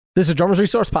This is Drummers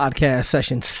Resource Podcast,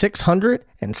 session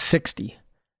 660.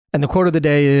 And the quote of the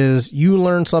day is, you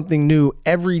learn something new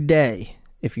every day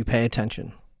if you pay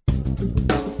attention. You're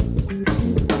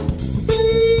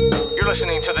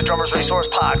listening to the Drummers Resource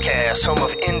Podcast, home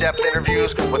of in-depth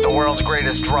interviews with the world's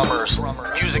greatest drummers,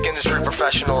 music industry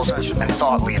professionals, and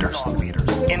thought leaders.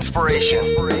 Inspiration,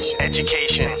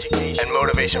 education, and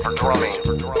motivation for drumming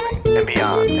and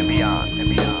beyond.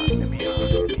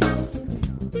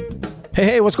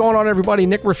 Hey, what's going on, everybody?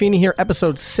 Nick Ruffini here,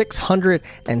 episode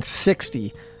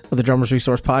 660 of the Drummers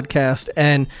Resource Podcast.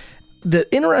 And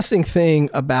the interesting thing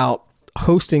about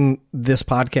hosting this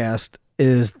podcast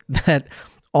is that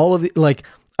all of the,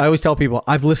 I always tell people,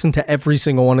 I've listened to every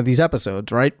single one of these episodes,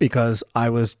 right? Because I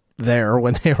was there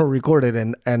when they were recorded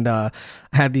and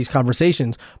had these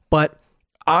conversations. But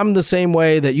I'm the same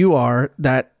way that you are,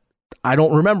 that I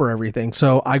don't remember everything.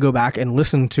 So I go back and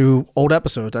listen to old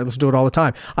episodes. I listen to it all the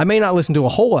time. I may not listen to a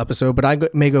whole episode, but I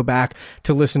may go back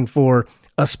to listen for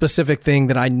a specific thing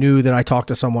that I knew that I talked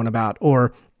to someone about,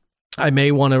 or I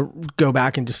may want to go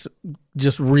back and just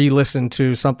re-listen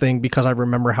to something because I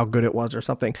remember how good it was or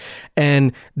something.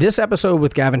 And this episode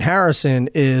with Gavin Harrison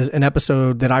is an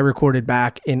episode that I recorded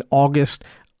back in August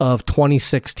of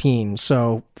 2016.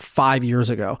 So 5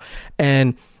 years ago.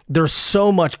 And there's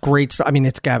so much great stuff. I mean,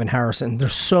 it's Gavin Harrison.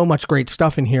 There's so much great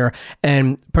stuff in here,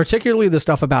 and particularly the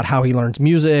stuff about how he learns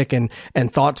music and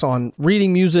thoughts on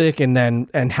reading music,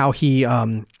 and how he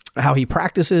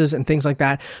practices and things like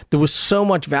that. There was so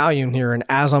much value in here, and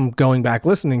as I'm going back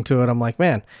listening to it, I'm like,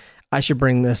 man, I should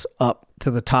bring this up to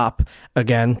the top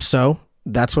again. So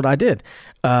that's what I did.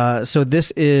 So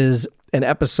this is an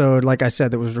episode, like I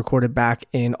said, that was recorded back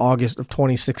in August of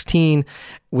 2016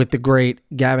 with the great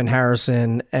Gavin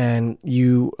Harrison. And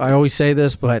I always say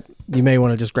this, but you may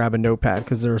want to just grab a notepad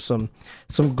because there's some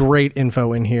great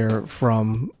info in here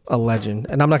from a legend.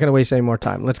 And I'm not going to waste any more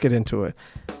time. Let's get into it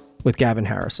with Gavin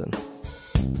Harrison.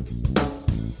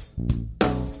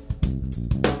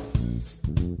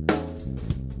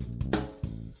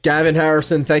 Gavin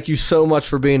Harrison, thank you so much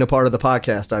for being a part of the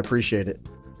podcast. I appreciate it.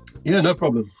 Yeah, no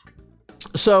problem.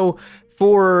 So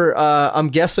I'm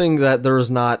guessing that there is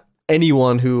not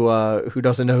anyone who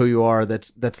doesn't know who you are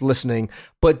that's listening,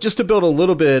 but just to build a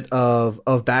little bit of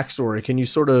backstory, can you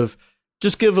sort of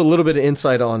just give a little bit of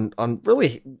insight on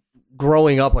really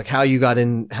growing up, like how you got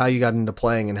into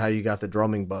playing and how you got the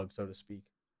drumming bug, so to speak?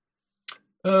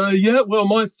 Yeah, well,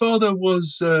 my father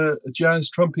was a jazz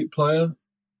trumpet player,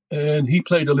 and he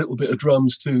played a little bit of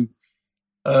drums too.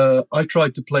 I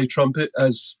tried to play trumpet,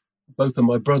 as both of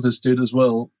my brothers did as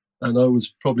well, and I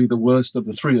was probably the worst of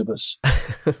the three of us.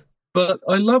 But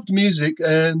I loved music,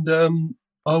 and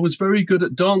I was very good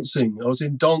at dancing. I was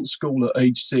in dance school at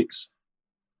age 6.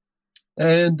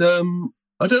 And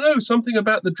I don't know, something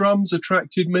about the drums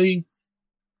attracted me.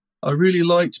 I really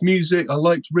liked music. I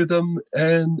liked rhythm,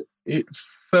 and it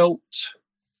felt,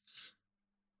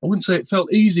 I wouldn't say it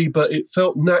felt easy, but it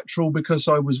felt natural because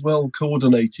I was well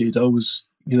coordinated. I was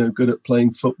good at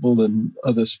playing football and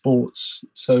other sports.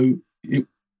 So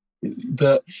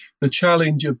the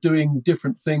challenge of doing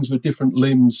different things with different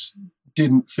limbs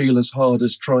didn't feel as hard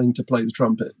as trying to play the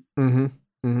trumpet. Mm-hmm.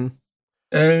 Mm-hmm.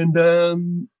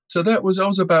 And so I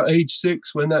was about age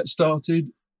 6 when that started.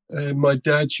 My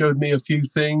dad showed me a few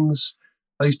things.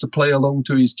 I used to play along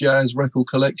to his jazz record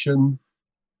collection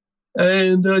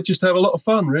and just have a lot of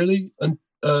fun, really. And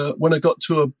when I got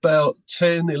to about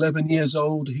 10, 11 years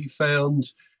old, he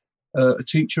found a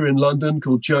teacher in London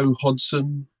called Joe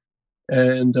Hodson.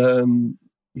 And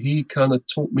he kind of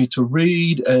taught me to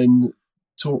read and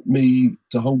taught me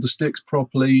to hold the sticks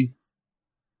properly.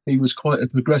 He was quite a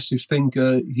progressive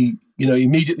thinker. He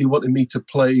immediately wanted me to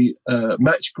play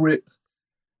match grip,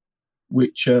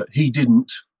 which he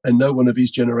didn't, and no one of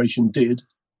his generation did.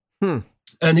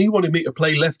 And he wanted me to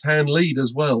play left-hand lead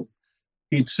as well.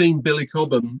 He'd seen Billy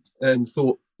Cobham and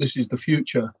thought, this is the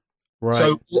future. Right.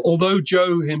 So although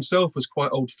Joe himself was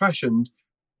quite old-fashioned,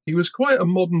 he was quite a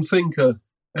modern thinker.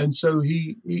 And so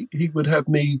he would have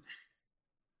me,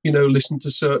 listen to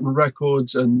certain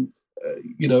records and,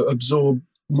 absorb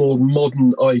more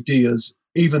modern ideas,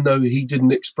 even though he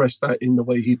didn't express that in the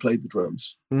way he played the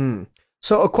drums. Mm.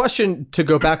 So a question to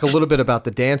go back a little bit about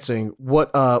the dancing.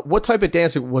 What type of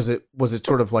dancing was it? Was it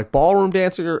sort of like ballroom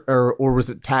dancing or was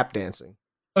it tap dancing?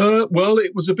 Well,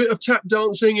 it was a bit of tap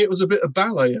dancing. It was a bit of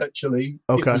ballet, actually.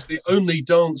 Okay. It was the only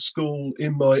dance school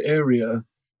in my area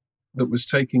that was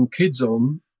taking kids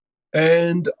on,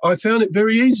 and I found it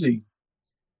very easy.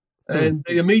 And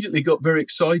they immediately got very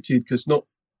excited because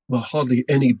hardly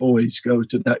any boys go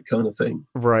to that kind of thing.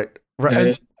 Right.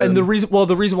 Right. And the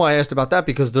reason why I asked about that,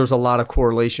 because there's a lot of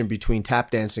correlation between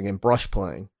tap dancing and brush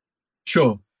playing.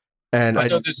 Sure. And I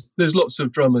know there's lots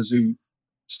of drummers who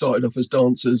started off as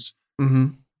dancers, mm-hmm.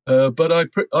 But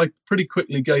I pretty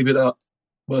quickly gave it up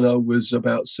when I was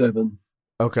about 7.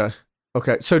 Okay.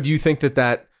 So do you think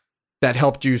that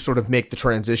helped you sort of make the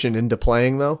transition into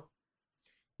playing, though?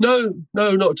 No,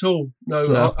 not at all.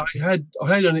 No. I had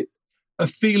a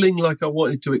feeling like I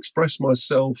wanted to express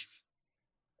myself,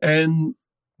 and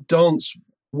dance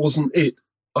wasn't it.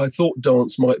 I thought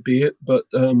dance might be it, but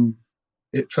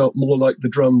it felt more like the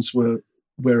drums were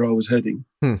where I was heading.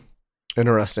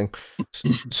 Interesting.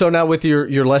 So now with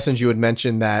your lessons, you had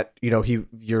mentioned that,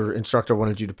 your instructor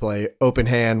wanted you to play open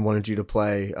hand, wanted you to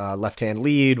play left hand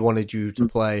lead, wanted you to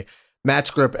play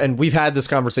match grip. And we've had this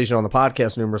conversation on the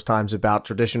podcast numerous times about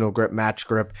traditional grip, match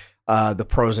grip, the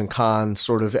pros and cons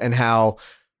sort of, and how,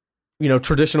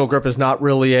 traditional grip is not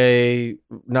really a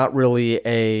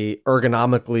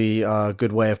ergonomically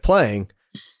good way of playing.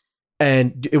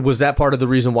 And was that part of the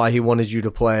reason why he wanted you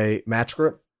to play match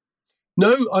grip?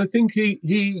 No, I think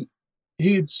he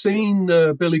had seen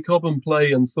Billy Cobham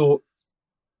play and thought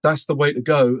that's the way to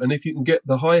go. And if you can get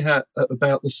the hi-hat at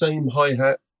about the same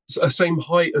same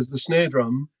height as the snare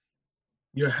drum,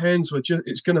 your hands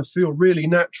it's going to feel really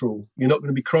natural. You're not going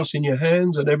to be crossing your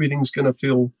hands, and everything's going to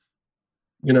feel,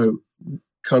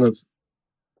 kind of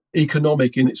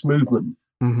economic in its movement.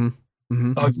 Mm-hmm.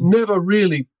 Mm-hmm. I've never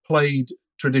really played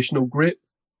traditional grip,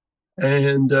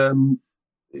 and a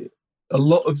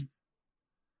lot of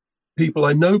people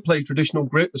I know play traditional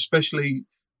grip, especially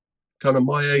kind of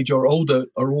my age or older,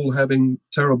 are all having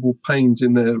terrible pains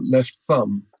in their left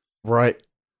thumb. Right.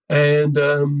 And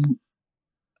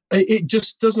it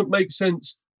just doesn't make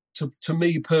sense to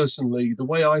me personally. The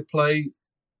way I play,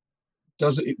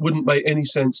 it wouldn't make any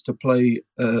sense to play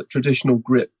traditional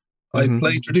grip. Mm-hmm. I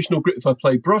play traditional grip if I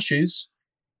play brushes.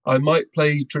 I might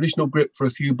play traditional grip for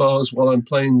a few bars while I'm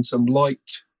playing some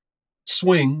light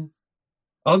swing.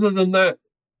 Other than that,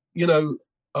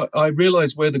 I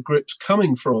realize where the grip's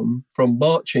coming from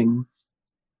marching,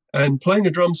 and playing a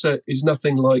drum set is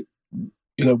nothing like,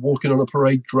 walking on a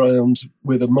parade ground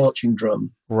with a marching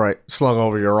drum. Right. Slung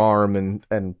over your arm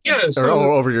and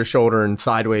over your shoulder and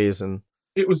sideways. And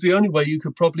it was the only way you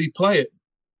could probably play it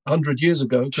 100 years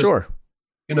ago. Sure.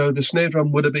 The snare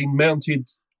drum would have been mounted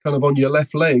kind of on your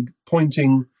left leg,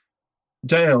 pointing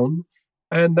down,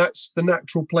 and that's the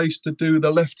natural place to do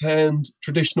the left hand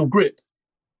traditional grip.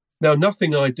 Now,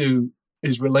 nothing I do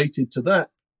is related to that.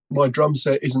 My drum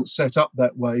set isn't set up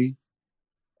that way.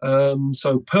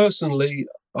 So personally,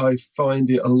 I find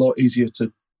it a lot easier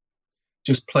to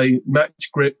just play match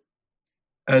grip,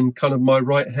 and kind of my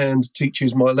right hand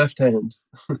teaches my left hand.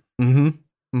 Mm-hmm.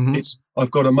 Mm-hmm.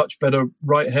 I've got a much better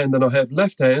right hand than I have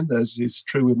left hand, as is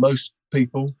true with most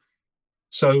people.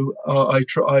 So I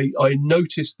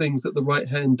notice things that the right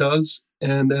hand does,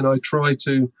 and then I try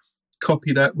to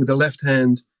copy that with the left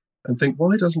hand and think,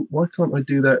 why can't I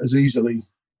do that as easily?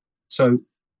 So it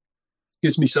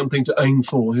gives me something to aim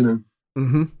for,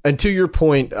 Mm-hmm. And to your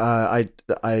point, I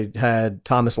had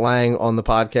Thomas Lang on the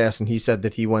podcast, and he said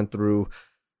that he went through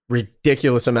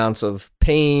ridiculous amounts of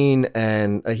pain,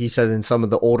 and he said in some of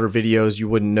the older videos you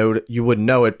wouldn't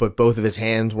know it, but both of his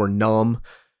hands were numb,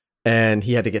 and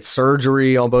he had to get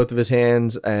surgery on both of his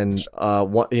hands, and a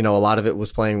lot of it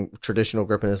was playing traditional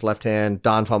grip in his left hand.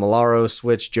 Don Famolaro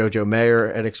switched. Jojo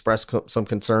Mayer had expressed some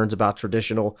concerns about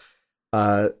traditional.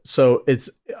 So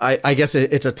I guess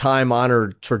it's a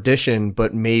time-honored tradition,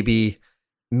 but maybe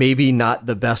not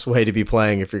the best way to be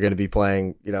playing if you're going to be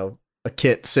playing, a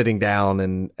kit sitting down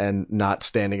and not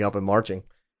standing up and marching.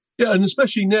 Yeah, and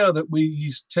especially now that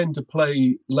we tend to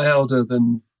play louder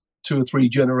than 2 or 3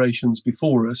 generations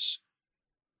before us,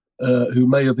 who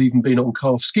may have even been on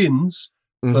calf skins,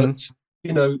 mm-hmm. but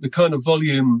the kind of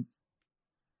volume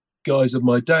guys of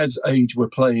my dad's age were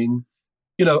playing,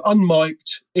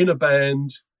 unmiked in a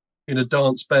band, in a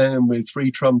dance band with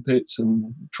 3 trumpets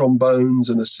and trombones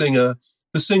and a singer.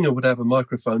 The singer would have a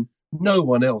microphone. No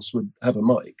one else would have a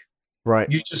mic.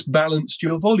 Right. You just balanced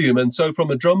your volume. And so from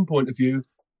a drum point of view,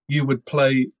 you would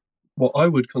play what I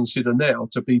would consider now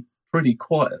to be pretty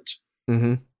quiet.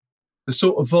 Mm-hmm. The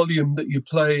sort of volume that you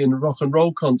play in a rock and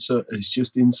roll concert is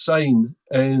just insane.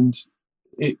 And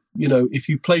if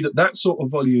you played at that sort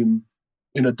of volume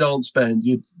in a dance band,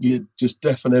 you'd just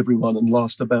deafen everyone and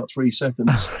last about 3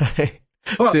 seconds.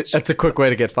 That's a quick way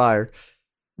to get fired.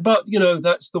 But,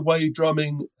 that's the way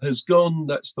drumming has gone.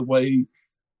 That's the way,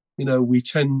 we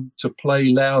tend to play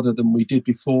louder than we did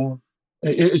before.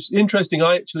 It's interesting.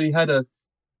 I actually had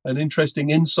an interesting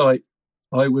insight.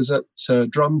 I was at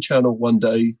Drum Channel one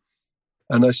day,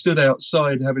 And I stood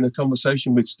outside having a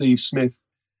conversation with Steve Smith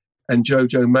and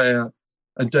Jojo Mayer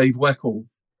and Dave Weckl.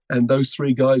 And those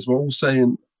three guys were all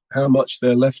saying how much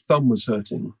their left thumb was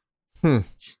hurting. And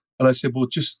I said, well,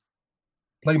 just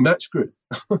play match grip.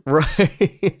 Right.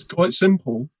 It's quite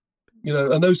simple,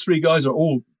 and those three guys are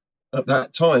all at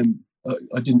that time.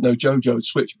 I didn't know Jojo had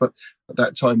switched, but at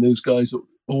that time, those guys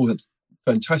all had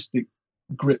fantastic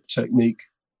grip technique,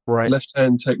 right, left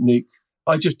hand technique.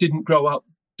 I just didn't grow up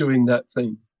doing that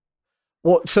thing.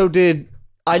 Well,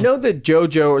 I know that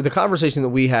Jojo, or the conversation that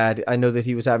we had, I know that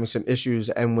he was having some issues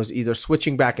and was either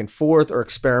switching back and forth or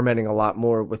experimenting a lot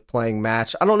more with playing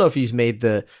match. I don't know if he's made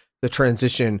the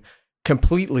transition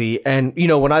completely. And,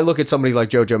 when I look at somebody like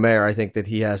Jojo Mayer, I think that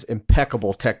he has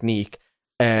impeccable technique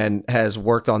and has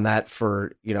worked on that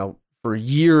for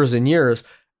years and years.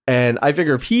 And I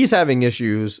figure if he's having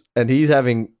issues and he's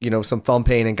having, some thumb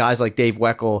pain, and guys like Dave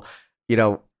Weckl,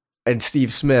 and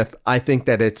Steve Smith, I think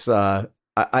that it's,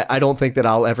 I don't think that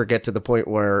I'll ever get to the point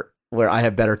where I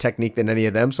have better technique than any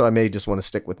of them. So I may just want to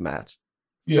stick with match.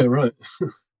 Yeah, right.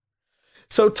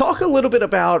 So talk a little bit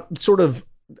about sort of,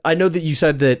 I know that you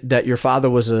said that your father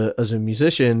was a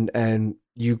musician and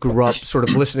you grew up sort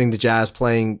of listening to jazz,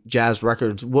 playing jazz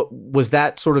records. What was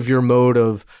that sort of your mode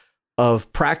of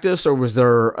practice, or was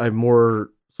there a more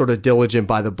sort of diligent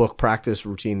by the book practice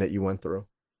routine that you went through?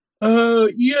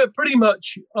 Yeah, pretty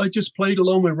much. I just played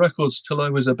along with records till I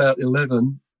was about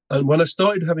 11. And when I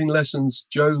started having lessons,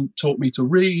 Joe taught me to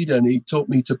read, and he taught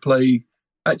me to play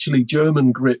actually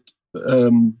German grip,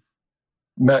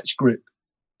 match grip.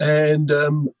 And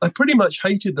I pretty much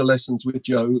hated the lessons with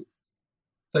Joe.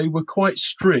 They were quite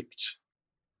strict,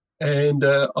 and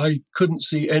I couldn't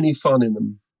see any fun in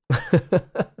them.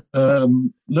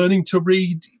 Learning to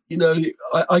read,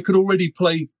 I could already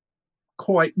play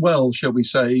quite well, shall we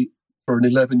say, for an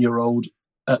 11-year-old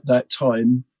at that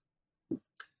time.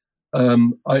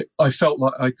 I felt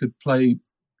like I could play,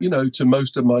 to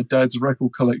most of my dad's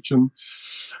record collection.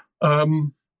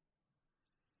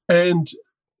 And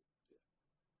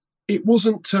it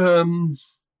wasn't, I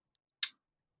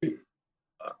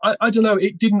don't know,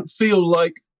 it didn't feel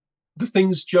like the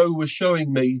things Joe was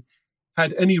showing me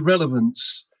had any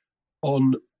relevance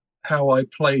on how I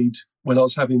played when I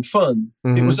was having fun.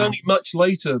 Mm-hmm. It was only much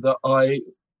later that I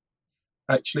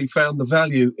actually found the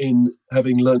value in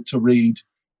having learnt to read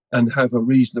and have a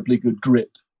reasonably good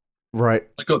grip. Right.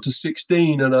 I got to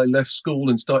 16 and I left school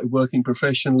and started working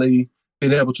professionally.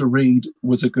 Being able to read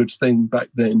was a good thing back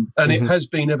then, and it has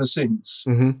been ever since.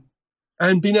 Mm-hmm.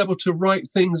 And being able to write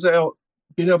things out,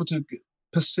 being able to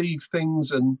perceive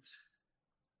things and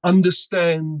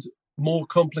understand more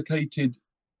complicated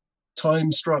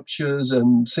time structures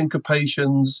and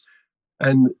syncopations,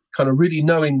 and kind of really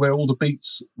knowing where all the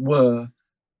beats were,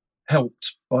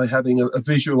 helped by having a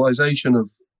visualization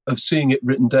of seeing it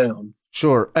written down.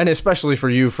 Sure. And especially for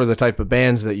you, for the type of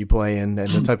bands that you play in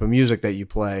and the type of music that you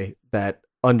play, that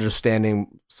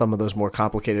understanding some of those more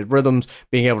complicated rhythms,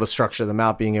 being able to structure them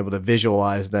out, being able to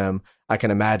visualize them, I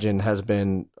can imagine has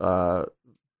been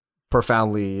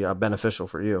profoundly beneficial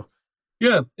for you.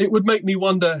 Yeah, it would make me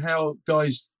wonder how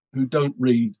guys who don't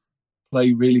read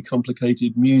play really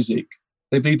complicated music.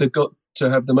 They've either got to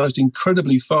have the most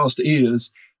incredibly fast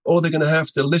ears, or they're going to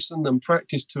have to listen and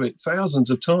practice to it thousands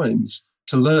of times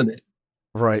to learn it.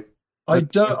 Right. I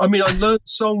learned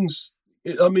songs.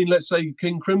 Let's say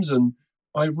King Crimson,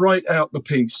 I write out the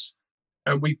piece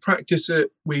and we practice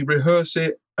it, we rehearse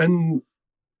it, and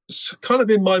kind of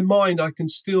in my mind, I can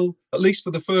still, at least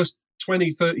for the first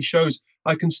 20, 30 shows,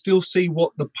 I can still see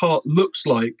what the part looks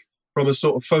like from a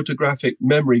sort of photographic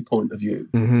memory point of view.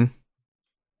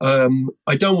 Mm-hmm.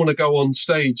 I don't want to go on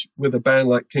stage with a band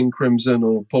like King Crimson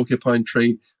or Porcupine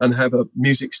Tree and have a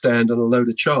music stand and a load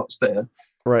of charts there.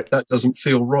 Right. That doesn't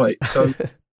feel right. So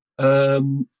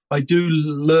I do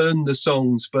learn the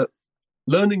songs, but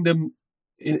learning them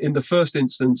in the first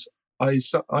instance, I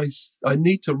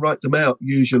need to write them out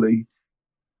usually.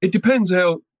 It depends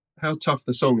how tough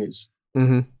the song is.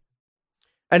 Mm-hmm.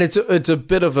 And it's a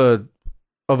bit of a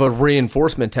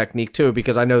reinforcement technique too,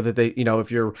 because I know that they,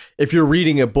 if you're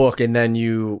reading a book and then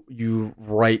you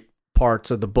write parts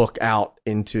of the book out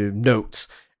into notes,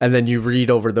 and then you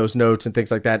read over those notes and things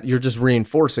like that, you're just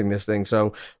reinforcing this thing.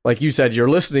 So like you said, you're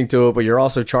listening to it, but you're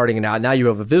also charting it out. Now you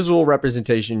have a visual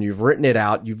representation, you've written it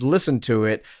out, you've listened to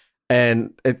it,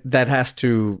 and that has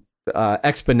to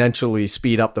exponentially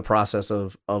speed up the process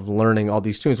of learning all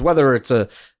these tunes, whether it's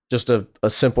just a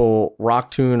simple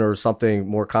rock tune or something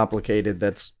more complicated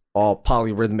that's all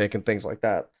polyrhythmic and things like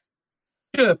that.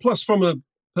 Yeah, plus from a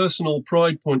personal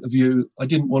pride point of view, I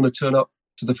didn't want to turn up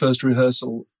to the first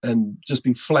rehearsal and just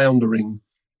be floundering.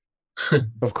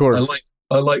 Of course.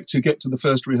 I like to get to the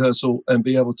first rehearsal and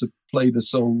be able to play the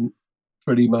song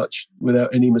pretty much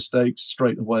without any mistakes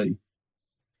straight away.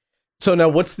 So now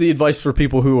what's the advice for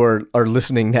people who are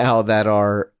listening now that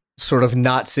are sort of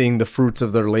not seeing the fruits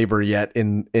of their labor yet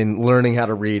in learning how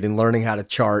to read and learning how to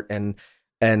chart and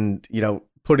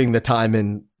putting the time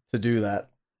in to do that?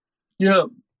 Yeah.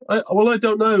 I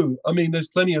don't know. I mean, there's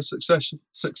plenty of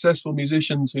successful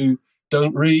musicians who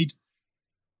don't read.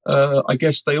 I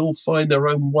guess they all find their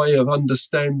own way of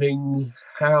understanding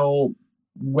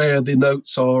where the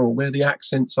notes are or where the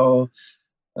accents are.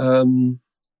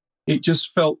 It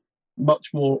just felt much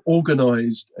more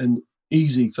organized and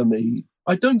easy for me.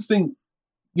 I don't think,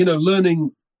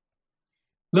 learning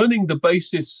the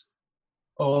basis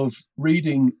of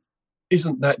reading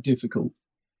isn't that difficult.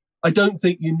 I don't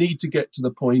think you need to get to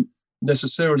the point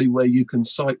necessarily where you can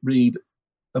sight read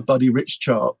a Buddy Rich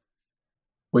chart,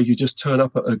 where you just turn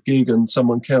up at a gig and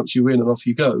someone counts you in and off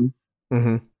you go.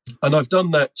 Mm-hmm. And I've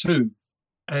done that too.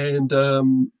 And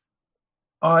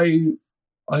I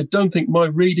don't think my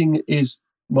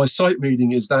sight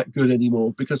reading is that good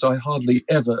anymore, because I hardly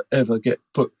ever get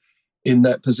put in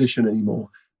that position anymore.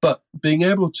 But being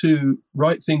able to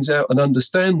write things out and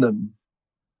understand them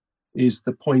is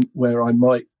the point where I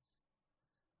might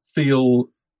feel,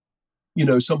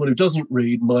 someone who doesn't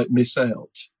read might miss out.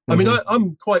 I mean,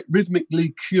 I'm quite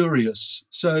rhythmically curious.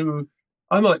 So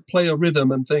I might play a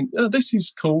rhythm and think, oh, this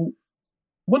is cool.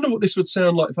 Wonder what this would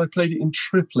sound like if I played it in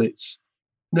triplets.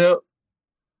 Now,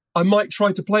 I might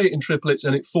try to play it in triplets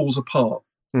and it falls apart.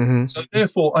 Mm-hmm. So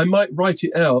therefore, I might write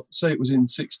it out, say it was in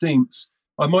sixteenths.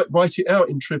 I might write it out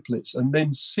in triplets and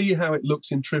then see how it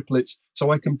looks in triplets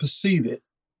so I can perceive it.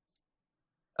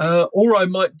 Or I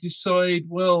might decide,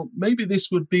 well, maybe this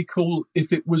would be cool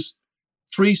if it was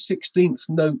 3/16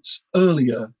 notes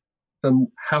earlier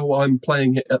than how I'm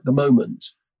playing it at the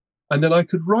moment. And then I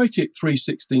could write it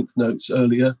 3/16 notes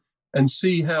earlier and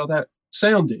see how that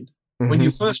sounded. Mm-hmm. When you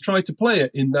first try to play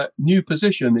it in that new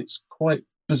position, it's quite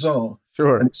bizarre.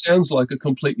 Sure. And it sounds like a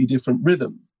completely different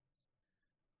rhythm.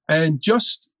 And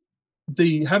just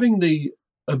having the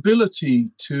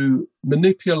ability to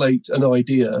manipulate an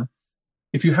idea,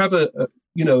 if you have a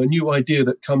new idea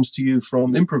that comes to you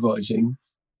from improvising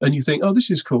and you think, oh,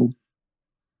 this is cool,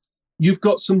 you've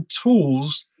got some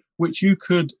tools which you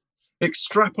could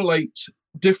extrapolate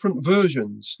different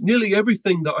versions. Nearly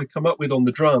everything that I come up with on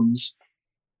the drums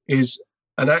is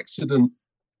an accident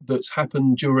that's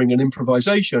happened during an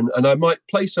improvisation, and I might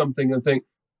play something and think,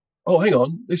 oh, hang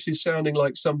on, this is sounding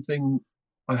like something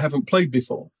I haven't played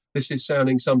before. This is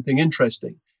sounding something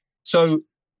interesting. So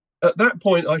at that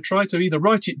point, I try to either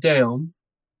write it down,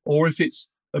 or if it's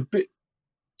a bit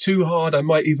too hard, I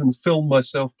might even film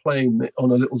myself playing it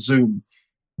on a little Zoom.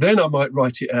 Then I might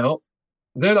write it out.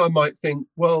 Then I might think,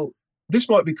 well, this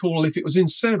might be cool if it was in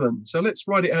 7. So let's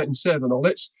write it out in 7, or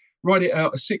let's write it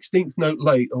out a 16th note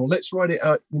late, or let's write it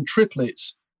out in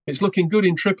triplets. It's looking good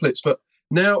in triplets, but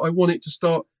now I want it to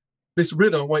start, this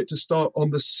rhythm, I want it to start on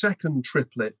the second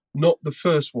triplet, not the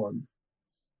first one.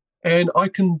 And I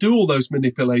can do all those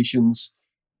manipulations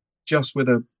just with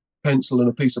a pencil and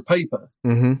a piece of paper.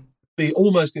 Mm-hmm. It'd be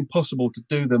almost impossible to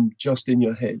do them just in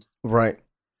your head. Right.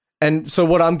 And so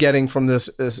what I'm getting from this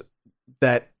is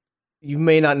that you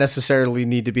may not necessarily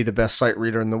need to be the best sight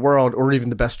reader in the world or even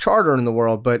the best charter in the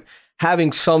world, but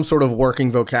having some sort of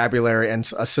working vocabulary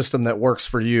and a system that works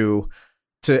for you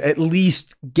to at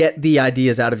least get the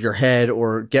ideas out of your head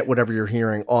or get whatever you're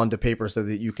hearing onto paper so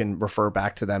that you can refer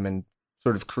back to them and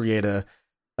sort of create a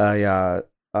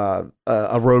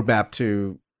roadmap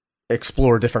to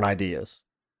explore different ideas.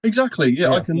 Exactly.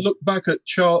 Yeah, I can look back at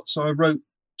charts I wrote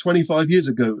 25 years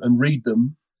ago and read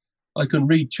them. I can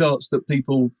read charts that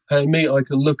people pay me. I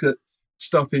can look at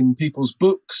stuff in people's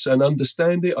books and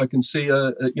understand it. I can see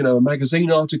a magazine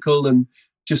article and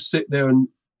just sit there and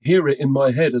hear it in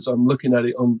my head as I'm looking at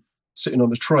it sitting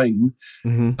on a train.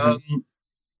 Mm-hmm.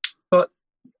 But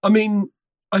I mean,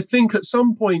 I think at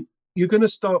some point you're going to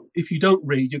start, if you don't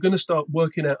read, you're going to start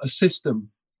working out a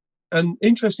system. And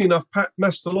interesting enough, Pat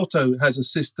Mastelotto has a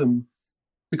system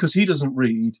because he doesn't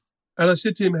read. And I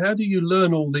said to him, how do you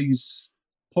learn all these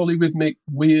polyrhythmic,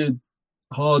 weird,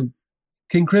 hard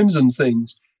King Crimson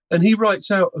things? And he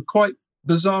writes out a quite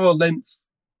bizarre length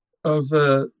of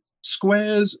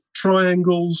squares,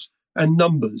 triangles, and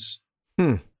numbers.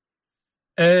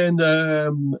 And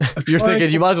you're thinking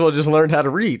you might as well just learn how to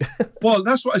read. Well,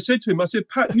 that's what I said to him. I said,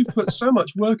 Pat, you've put so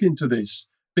much work into this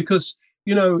because,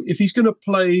 if he's going to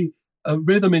play a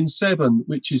rhythm in 7,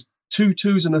 which is 2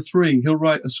 2s and a 3, he'll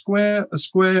write a square,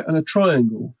 and a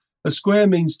triangle. A square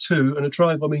means 2 and a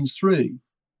triangle means 3.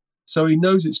 So he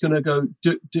knows it's going to go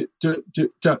duh, duh, duh, duh,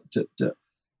 duh, duh, duh.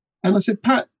 And I said,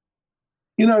 Pat,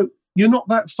 you're not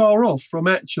that far off from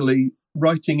actually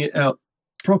writing it out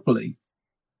properly.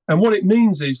 And what it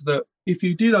means is that if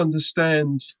you did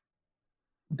understand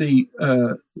the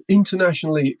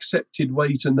internationally accepted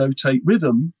way to notate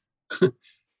rhythm,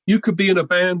 you could be in a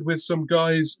band with some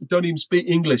guys who don't even speak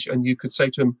English, and you could say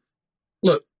to them,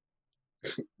 look,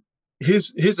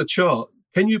 here's a chart.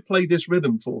 Can you play this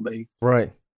rhythm for me?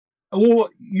 Right. Or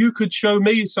you could show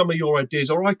me some of your ideas,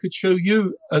 or I could show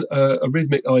you a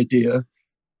rhythmic idea,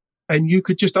 and you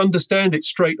could just understand it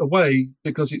straight away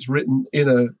because it's written in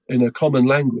a common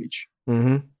language.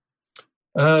 Mm-hmm.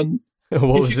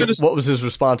 What was his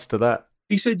response to that?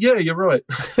 He said, yeah, you're right.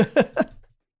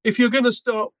 If you're going to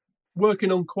start working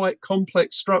on quite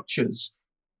complex structures,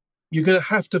 you're going to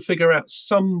have to figure out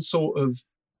some sort of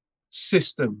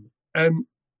system. And,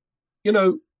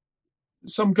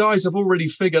 some guys have already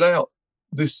figured out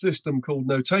this system called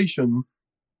notation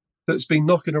that's been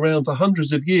knocking around for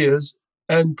hundreds of years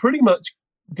and pretty much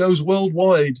goes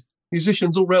worldwide.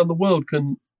 Musicians all around the world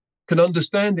can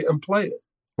understand it and play it.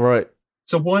 Right.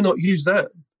 So why not use that?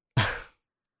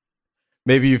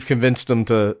 Maybe you've convinced them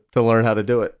to learn how to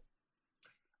do it.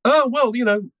 Oh, well,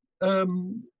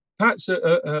 Pat's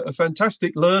a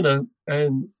fantastic learner,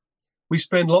 and we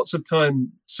spend lots of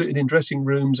time sitting in dressing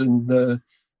rooms and,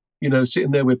 sitting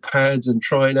there with pads and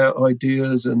trying out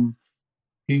ideas. And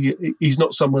he's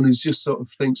not someone who's just sort of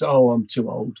thinks, oh, I'm too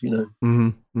old, Mm-hmm.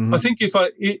 Mm-hmm. I think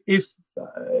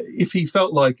if he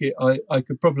felt like it, I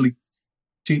could probably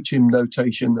teach him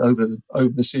notation over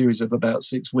the series of about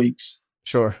 6 weeks.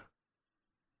 Sure.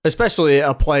 Especially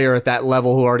a player at that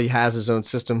level who already has his own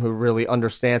system, who really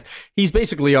understands. He's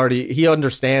basically he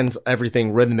understands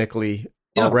everything rhythmically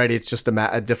already. It's just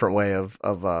a different way of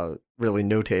really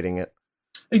notating it.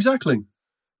 Exactly.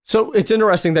 So it's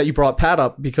interesting that you brought Pat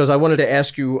up, because I wanted to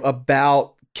ask you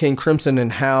about King Crimson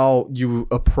and how you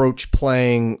approach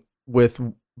playing with,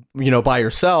 by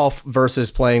yourself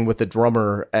versus playing with a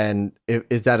drummer. And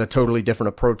is that a totally different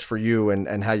approach for you,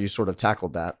 and how you sort of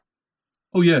tackled that?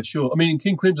 Oh, yeah, sure. I mean, in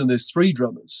King Crimson, there's 3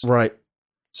 drummers. Right.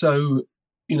 So,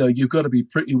 you've got to be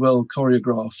pretty well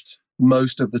choreographed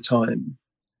most of the time.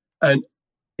 And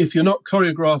if you're not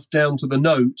choreographed down to the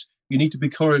note, you need to be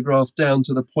choreographed down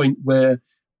to the point where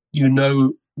you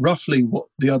know roughly what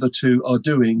the other 2 are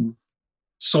doing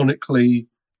sonically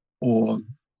or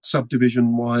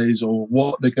subdivision-wise, or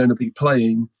what they're going to be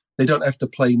playing. They don't have to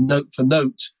play note for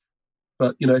note.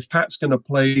 But, if Pat's going to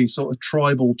play sort of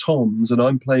tribal toms and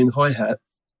I'm playing hi-hat,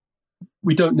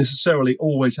 we don't necessarily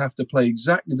always have to play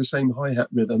exactly the same hi-hat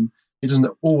rhythm. He doesn't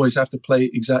always have to play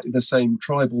exactly the same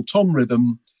tribal tom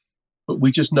rhythm, but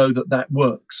we just know that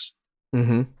works.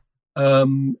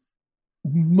 Mm-hmm.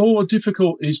 More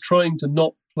difficult is trying to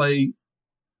not play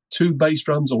 2 bass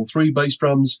drums or 3 bass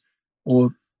drums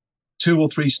or 2 or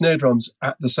 3 snare drums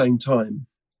at the same time.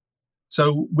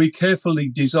 So we carefully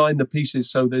design the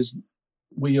pieces so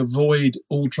we avoid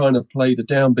all trying to play the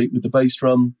downbeat with the bass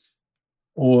drum,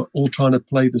 or all trying to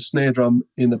play the snare drum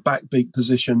in the backbeat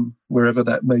position, wherever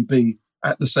that may be,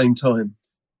 at the same time.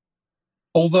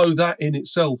 Although that in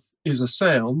itself is a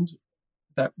sound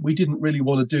that we didn't really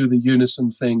want to do the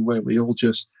unison thing where we all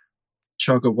just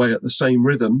chug away at the same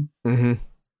rhythm. Mm-hmm.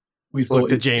 We thought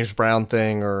the James Brown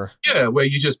thing, or where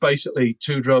you just basically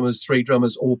 2 drummers, 3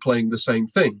 drummers all playing the same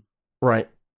thing. Right.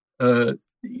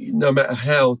 No matter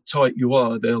how tight you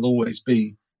are, there'll always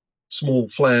be small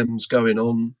flams going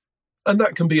on. And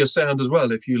that can be a sound as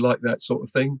well, if you like that sort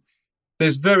of thing.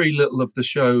 There's very little of the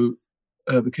show,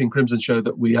 the King Crimson show,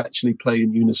 that we actually play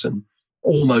in unison.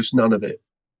 Almost none of it.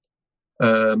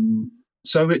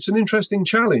 So it's an interesting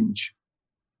challenge.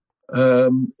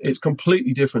 It's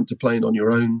completely different to playing on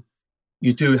your own.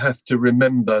 You do have to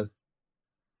remember.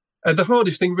 And the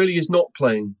hardest thing really is not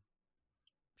playing.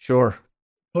 Sure.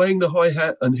 Playing the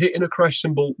hi-hat and hitting a crash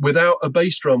cymbal without a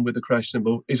bass drum with a crash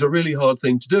cymbal is a really hard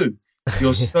thing to do.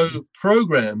 You're so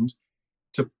programmed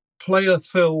to play a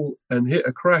fill and hit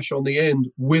a crash on the end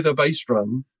with a bass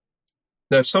drum.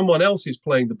 Now, if someone else is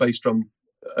playing the bass drum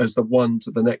as the one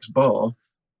to the next bar,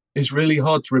 it's really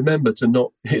hard to remember to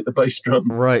not hit the bass drum.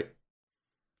 Right.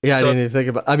 Yeah, I didn't even think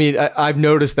about. I mean, I've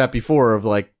noticed that before, of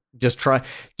like just trying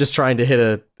to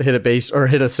hit a bass or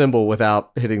hit a cymbal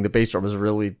without hitting the bass drum is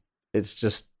really,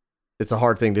 it's a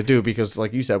hard thing to do, because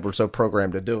like you said, we're so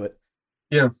programmed to do it.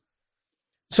 Yeah.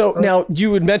 So now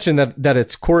you would mention that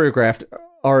it's choreographed.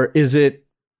 Or is it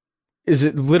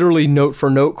literally note for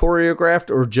note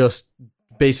choreographed, or just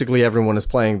basically everyone is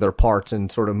playing their parts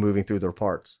and sort of moving through their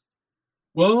parts?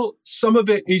 Well, some of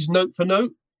it is note for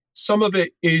note. Some of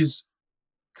it is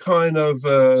kind of,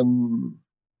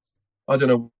 I don't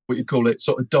know what you'd call it,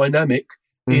 sort of dynamic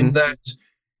in that,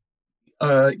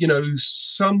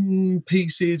 some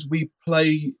pieces we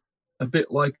play a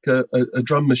bit like a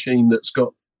drum machine that's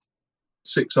got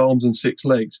 6 arms and 6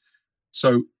 legs.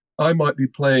 So I might be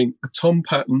playing a tom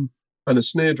pattern and a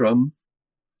snare drum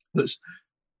that's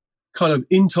kind of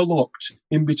interlocked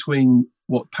in between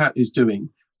what Pat is doing.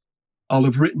 I'll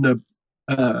have written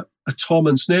a tom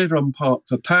and snare drum part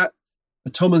for Pat, a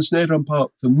tom and snare drum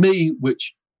part for me,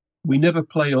 which we never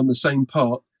play on the same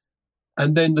part.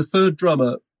 And then the third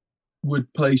drummer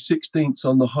would play 16ths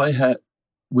on the hi-hat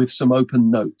with some open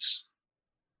notes.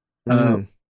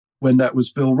 When that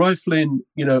was Bill Riflin,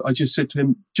 I just said to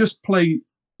him, just play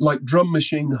like drum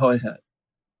machine hi-hat,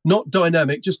 not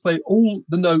dynamic, just play all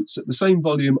the notes at the same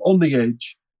volume on the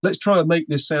edge. Let's try and make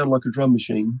this sound like a drum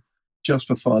machine just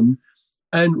for fun,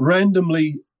 and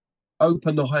randomly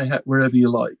open the hi-hat wherever you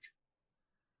like.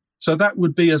 So that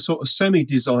would be a sort of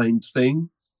semi-designed thing.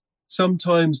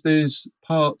 Sometimes there's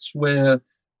parts where,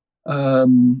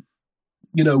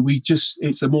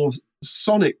 it's a more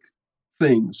sonic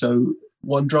thing. So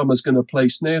one drummer's going to play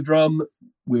snare drum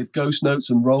with ghost notes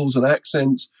and rolls and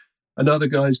accents. Another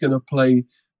guy's going to play,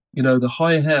 the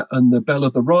hi-hat and the bell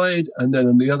of the ride. And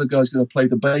then the other guy's going to play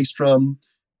the bass drum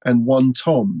and one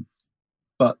tom.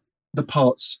 But the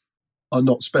parts are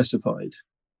not specified.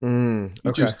 You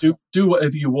just do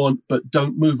whatever you want, but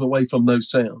don't move away from those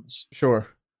sounds. Sure.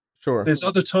 There's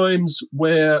other times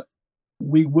where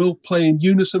we will play in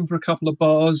unison for a couple of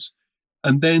bars,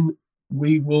 and then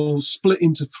we will split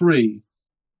into 3.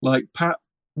 Like Pat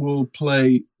will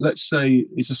play, let's say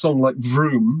it's a song like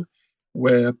Vroom,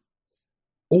 where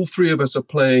all 3 of us are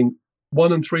playing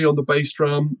 1 and 3 on the bass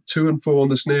drum, 2 and 4 on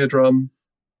the snare drum,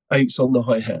 8s on the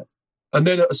hi-hat. And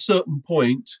then at a certain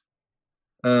point,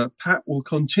 Pat will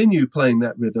continue playing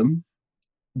that rhythm.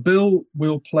 Bill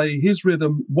will play his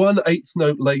rhythm 1/8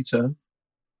 note later.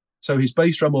 So his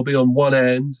bass drum will be on 1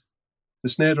 and, the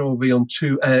snare drum will be on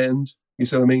 2 and, you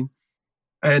see what I mean?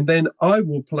 And then I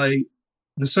will play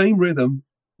the same rhythm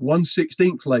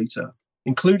 1/16 later,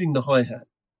 including the hi-hat.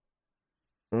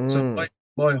 So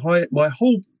my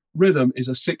whole rhythm is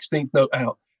a 16th note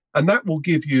out. And that will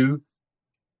give you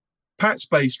Pat's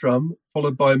bass drum,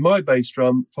 followed by my bass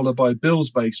drum, followed by Bill's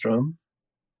bass drum,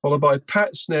 followed by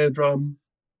Pat's snare drum,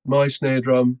 my snare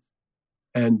drum,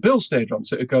 and Bill's snare drum.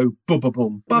 So it'll go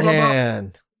boom, ba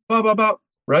ba ba ba,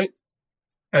 right?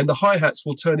 And the hi-hats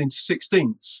will turn into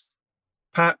 16ths.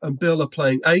 Pat and Bill are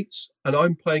playing 8s, and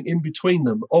I'm playing in between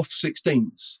them, off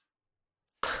 16ths.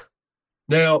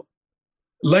 Now,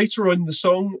 later on in the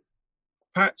song,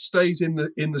 Pat stays in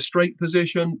the straight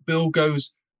position. Bill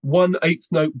goes 1/8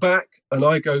 note back, and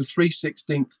I go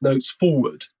 3/16 notes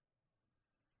forward.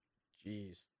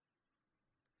 Jeez.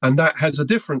 And that has a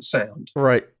different sound.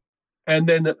 Right. And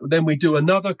then we do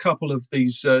another couple of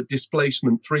these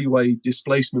displacement, 3-way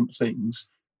displacement things.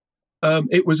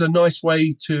 It was a nice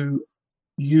way to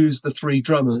use the 3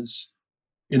 drummers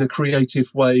in a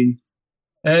creative way.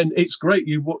 And it's great.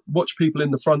 You watch people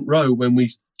in the front row when we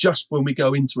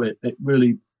go into it, it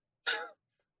really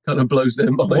kind of blows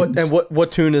their minds.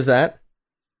 What tune is that?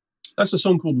 That's a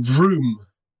song called Vroom.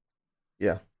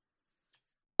 Yeah.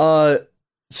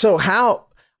 So how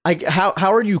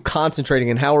are you concentrating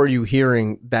and how are you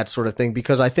hearing that sort of thing?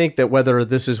 Because I think that whether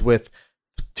this is with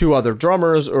 2 other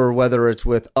drummers or whether it's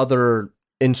with other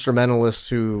instrumentalists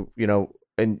who,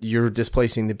 and you're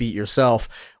displacing the beat yourself,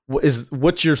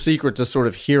 what's your secret to sort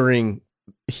of hearing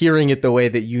it the way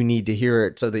that you need to hear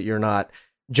it so that you're not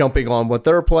jumping on what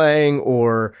they're playing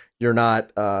or you're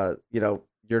not,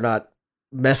 you're not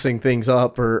messing things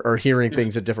up or hearing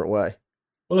things a different way?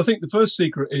 Well, I think the first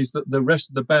secret is that the rest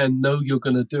of the band know you're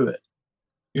going to do it.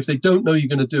 If they don't know you're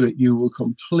going to do it, you will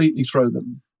completely throw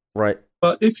them. Right.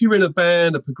 But if you're in a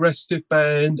band, a progressive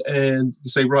band, and you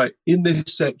say, right, in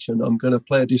this section, I'm going to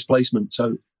play a displacement.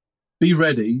 So be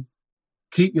ready,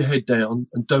 keep your head down,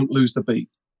 and don't lose the beat.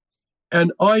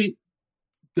 And I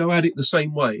go at it the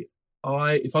same way.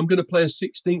 If I'm going to play a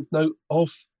 16th note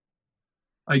off,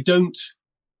 I don't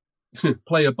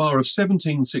play a bar of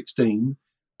 17/16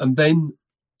 and then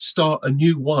start a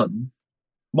new one.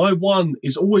 My 1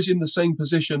 is always in the same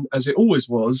position as it always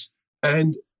was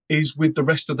and is with the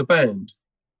rest of the band.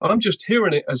 I'm just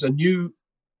hearing it as a new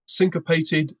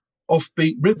syncopated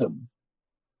offbeat rhythm.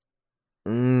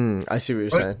 I see what you're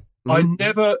saying. I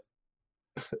never,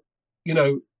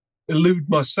 elude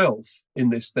myself in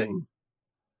this thing.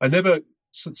 I never,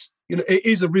 it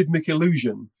is a rhythmic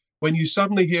illusion. When you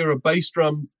suddenly hear a bass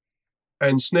drum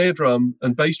and snare drum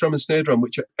and bass drum and snare drum,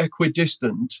 which are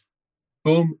equidistant,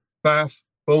 boom, bath,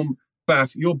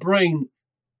 your brain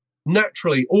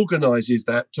naturally organizes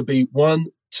that to be 1,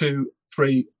 2,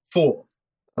 3, 4,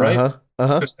 right?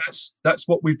 Because that's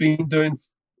what we've been doing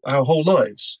our whole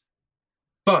lives.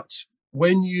 But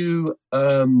when you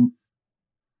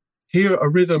hear a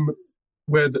rhythm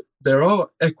where there are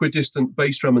equidistant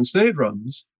bass drum and snare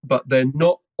drums, but they're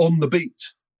not on the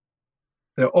beat,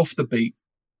 they're off the beat,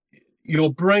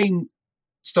 your brain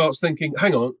starts thinking,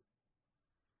 hang on,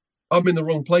 I'm in the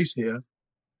wrong place here.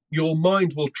 Your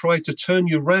mind will try to turn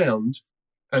you round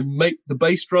and make the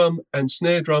bass drum and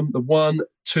snare drum the 1,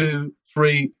 2,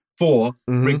 3, 4,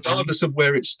 regardless of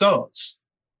where it starts.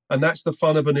 And that's the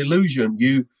fun of an illusion.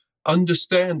 You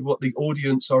understand what the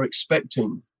audience are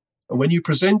expecting. And when you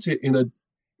present it in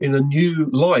a new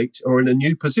light or in a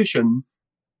new position,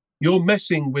 you're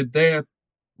messing with their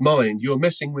mind. You're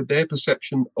messing with their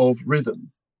perception of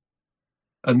rhythm.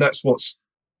 And that's what's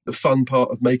the fun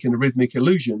part of making a rhythmic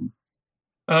illusion.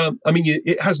 I mean,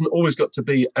 it hasn't always got to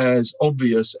be as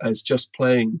obvious as just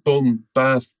playing boom,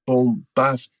 bath,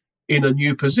 in a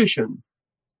new position.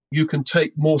 You can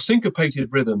take more syncopated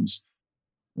rhythms,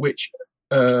 which,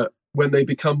 when they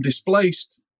become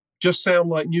displaced, just sound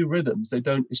like new rhythms. They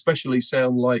don't especially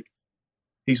sound like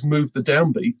he's moved the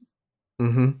downbeat.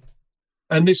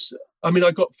 And this, I mean,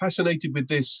 I got fascinated with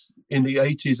this in the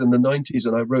 80s and the 90s,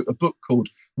 and I wrote a book called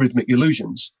Rhythmic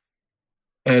Illusions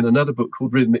and another book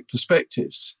called Rhythmic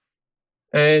Perspectives.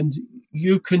 And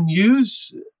you can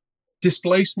use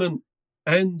displacement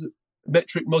and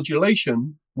metric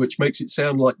modulation, which makes it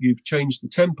sound like you've changed the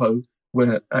tempo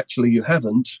where actually you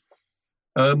haven't.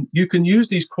 You can use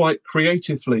these quite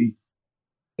creatively,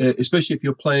 especially if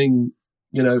you're playing,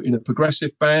 you know, in a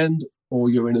progressive band or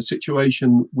you're in a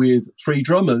situation with 3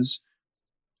 drummers.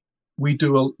 We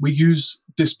use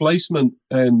displacement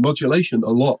and modulation a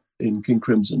lot in King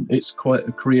Crimson. It's quite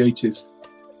a creative.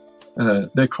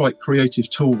 They're quite creative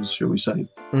tools, shall we say?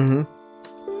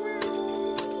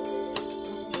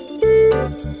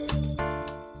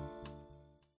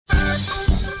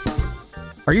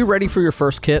 Are you ready for your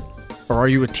first kit? Or are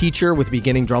you a teacher with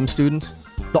beginning drum students?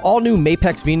 The all-new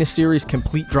Mapex Venus Series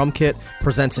Complete Drum Kit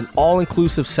presents an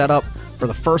all-inclusive setup for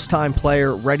the first-time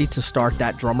player ready to start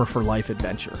that drummer for life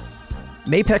adventure.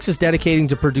 Mapex is dedicating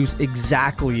to produce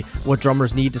exactly what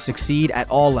drummers need to succeed at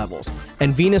all levels,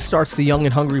 and Venus starts the young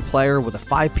and hungry player with a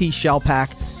 5-piece shell pack,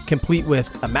 complete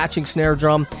with a matching snare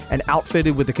drum and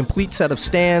outfitted with a complete set of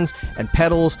stands and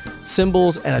pedals,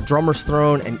 cymbals, and a drummer's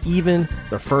throne, and even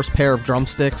their first pair of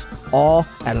drumsticks, all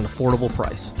at an affordable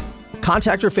price.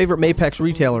 Contact your favorite Mapex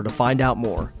retailer to find out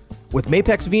more. With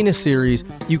Mapex Venus Series,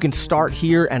 you can start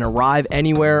here and arrive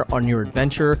anywhere on your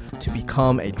adventure to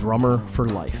become a drummer for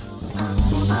life.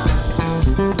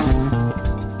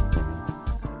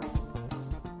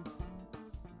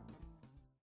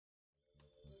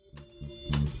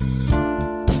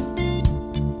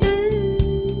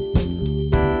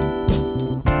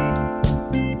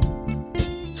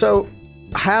 So,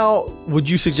 how would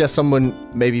you suggest someone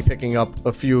maybe picking up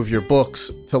a few of your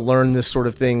books to learn this sort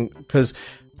of thing? Because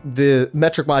the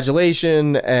metric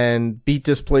modulation and beat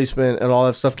displacement and all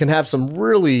that stuff can have some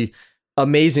really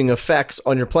amazing effects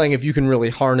on your playing if you can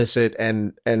really harness it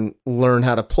and learn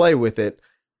how to play with it.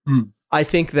 I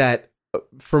think that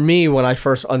for me, when I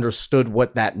first understood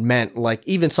what that meant, like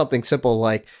even something simple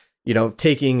like, you know,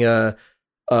 taking a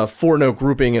 4-note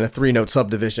grouping in a 3-note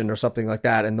subdivision or something like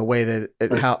that, and the way that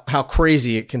how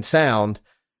crazy it can sound,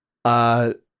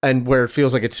 and where it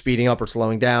feels like it's speeding up or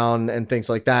slowing down and things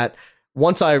like that.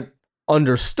 Once I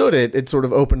understood it, it sort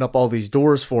of opened up all these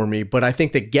doors for me. But I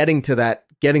think that getting to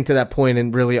that point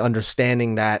and really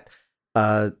understanding that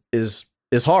is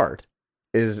hard.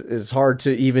 Is hard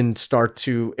to even start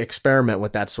to experiment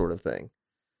with that sort of thing.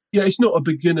 Yeah, it's not a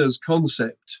beginner's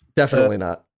concept. Definitely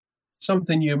not.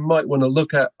 Something you might want to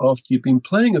look at after you've been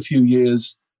playing a few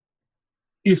years,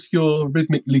 if you're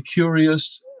rhythmically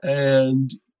curious.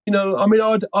 And, you know, I mean,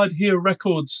 I'd hear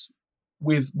records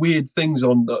with weird things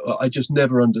on that I just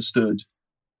never understood.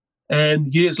 And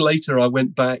years later, I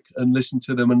went back and listened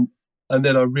to them, and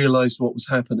then I realized what was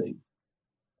happening.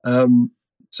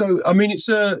 So, I mean, it's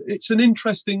an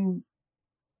interesting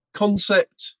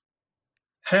concept.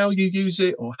 How you use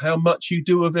it or how much you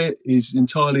do of it is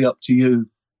entirely up to you.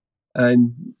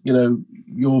 And, you know,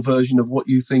 your version of what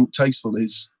you think tasteful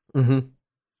is. Mm-hmm.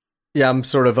 Yeah, I'm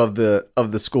sort of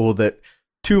the school that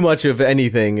too much of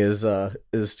anything is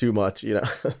too much, you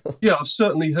know. Yeah, I've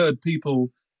certainly heard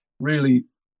people really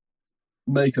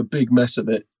make a big mess of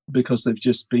it because they've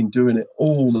just been doing it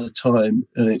all the time,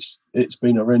 and it's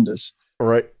been horrendous.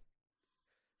 Right.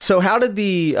 So how did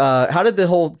the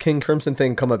whole King Crimson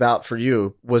thing come about for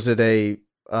you? Was it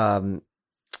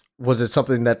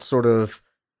something that sort of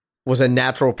was a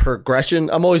natural progression?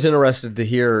 I'm always interested to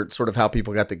hear sort of how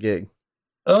people got the gig.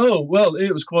 Oh, well,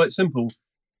 it was quite simple.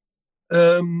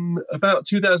 About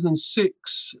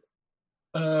 2006,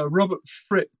 Robert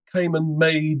Fripp came and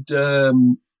made,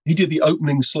 he did the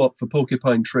opening slot for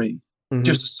Porcupine Tree,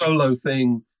 just a solo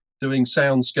thing, doing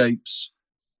soundscapes.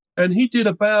 And he did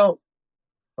about,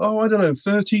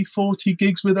 30, 40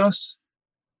 gigs with us.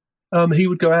 He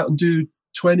would go out and do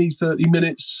 20, 30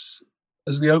 minutes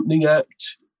as the opening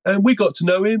act. And we got to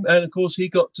know him. And of course, he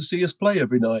got to see us play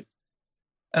every night.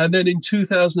 And then in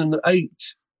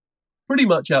 2008, pretty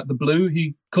much out the blue,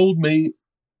 he called me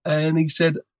and he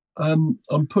said, I'm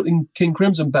putting King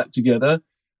Crimson back together.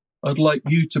 I'd like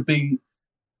you to be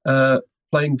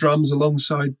playing drums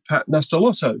alongside Pat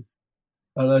Nastalotto.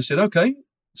 And I said, okay,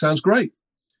 sounds great.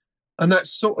 And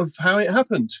that's sort of how it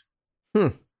happened.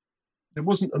 There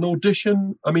wasn't an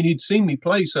audition. I mean, he'd seen me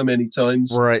play so many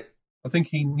times. Right. I think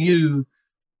he knew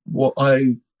what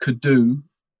I could do.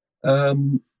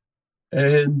 And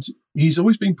he's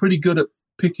always been pretty good at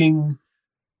picking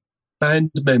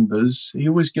band members.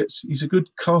 He's a good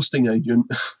casting agent.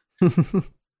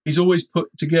 He's always put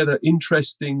together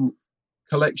interesting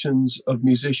collections of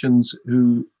musicians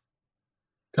who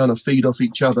kind of feed off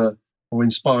each other or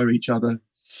inspire each other.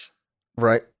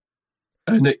 Right.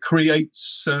 And it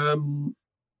creates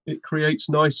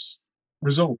nice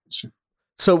results.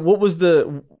 So what was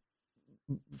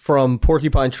from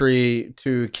Porcupine Tree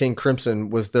to King Crimson,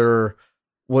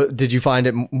 what did you find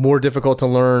it more difficult to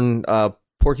learn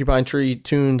Porcupine Tree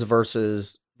tunes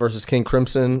versus King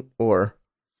Crimson, or?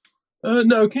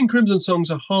 No, King Crimson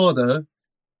songs are harder.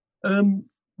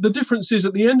 The difference is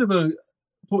at the end of a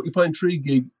Porcupine Tree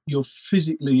gig, you're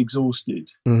physically exhausted,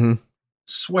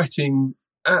 sweating,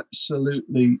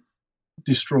 absolutely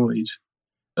destroyed.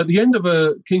 At the end of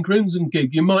a King Crimson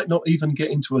gig, you might not even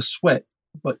get into a sweat,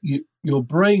 but your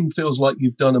brain feels like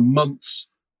you've done a month's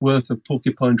worth of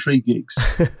Porcupine Tree gigs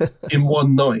in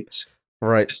one night.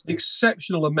 Right. There's an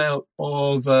exceptional amount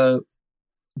of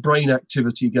brain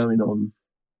activity going on.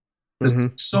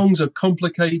 The songs are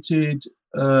complicated.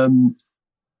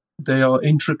 They are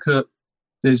intricate.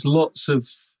 There's lots of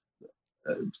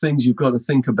things you've got to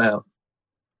think about.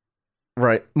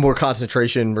 Right. More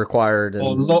concentration required. A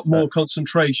lot more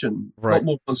concentration. Right. A lot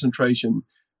more concentration.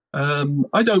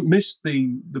 I don't miss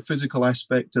the physical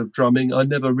aspect of drumming. I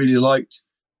never really liked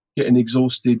getting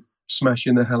exhausted,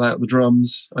 smashing the hell out of the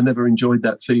drums. I never enjoyed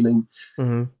that feeling.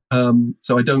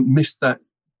 So I don't miss that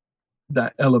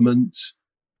element.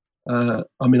 I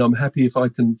mean, I'm happy if I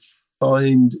can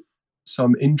find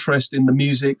some interest in the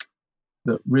music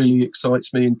that really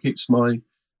excites me and keeps my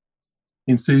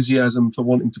enthusiasm for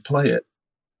wanting to play it.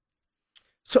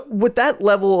 So with that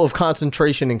level of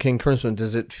concentration in King Crimson,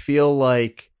 does it feel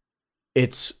like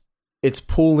it's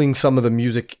pulling some of the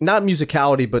music, not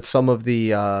musicality, but some of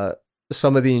the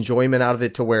enjoyment out of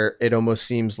it, to where it almost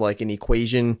seems like an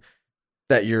equation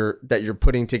that you're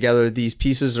putting together these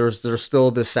pieces, or is there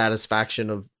still the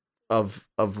satisfaction of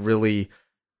really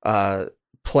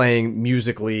playing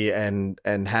musically and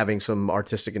having some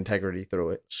artistic integrity through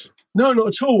it? No, not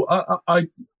at all. I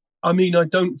mean, I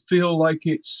don't feel like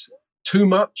it's too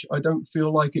much. I don't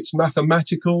feel like it's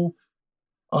mathematical.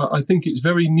 I think it's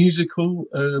very musical,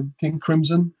 King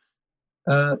Crimson.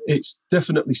 It's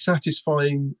definitely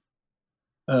satisfying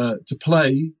to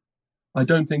play. I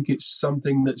don't think it's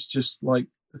something that's just like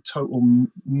a total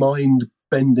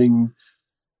mind-bending,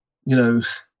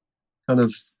 kind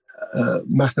of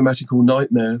mathematical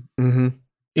nightmare.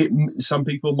 Some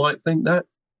people might think that.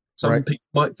 Some people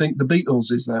might think the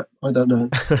Beatles is that. I don't know.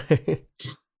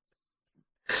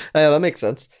 Yeah, that makes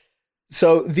sense.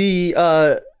 So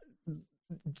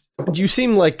you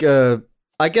seem like I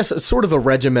guess sort of a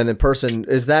regimented person.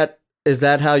 Is that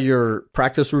how your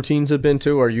practice routines have been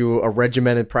too? Are you a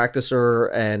regimented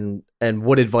practicer, and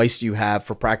what advice do you have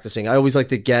for practicing? I always like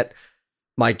to get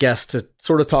my guests to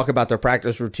sort of talk about their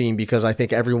practice routine, because I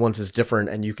think everyone's is different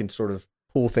and you can sort of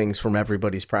pull things from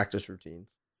everybody's practice routines.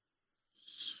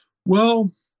 Well,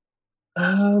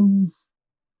 yeah,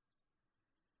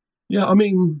 I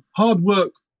mean, hard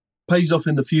work pays off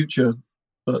in the future,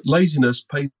 but laziness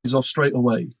pays off straight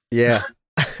away. Yeah.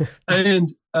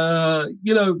 And,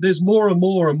 there's more and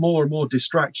more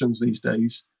distractions these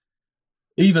days.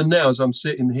 Even now, as I'm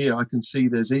sitting here, I can see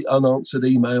there's unanswered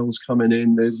emails coming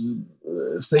in. There's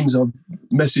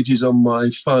messages on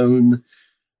my phone.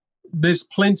 There's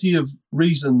plenty of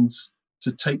reasons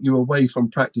to take you away from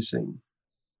practicing.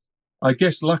 I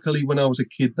guess luckily when I was a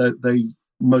kid,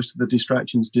 most of the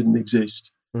distractions didn't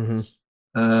exist.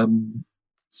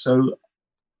 So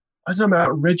I don't know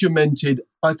about regimented.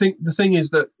 I think the thing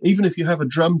is that even if you have a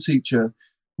drum teacher,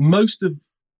 most of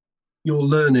your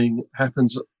learning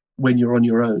happens when you're on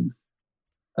your own,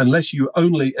 unless you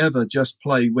only ever just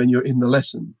play when you're in the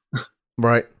lesson.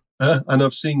 Right. And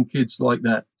I've seen kids like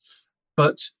that.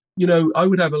 But, I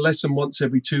would have a lesson once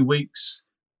every 2 weeks,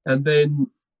 and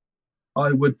then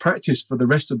I would practice for the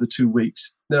rest of the 2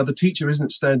 weeks. Now, the teacher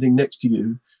isn't standing next to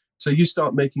you, so you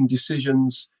start making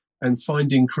decisions and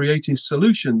finding creative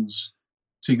solutions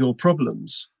to your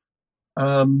problems.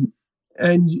 And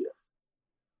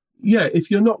yeah, if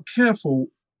you're not careful,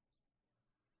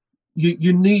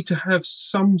 you need to have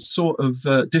some sort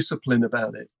of discipline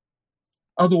about it.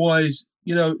 Otherwise,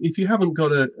 if you haven't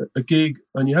got a gig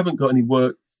and you haven't got any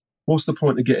work, what's the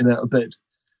point of getting out of bed?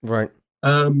 Right.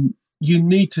 You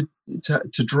need to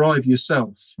drive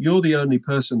yourself. You're the only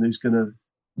person who's going to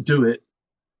do it.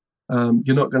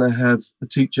 You're not going to have a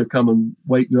teacher come and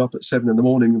wake you up at 7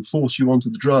 a.m. and force you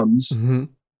onto the drums. Mm-hmm.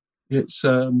 It's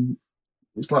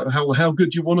like, how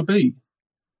good do you want to be?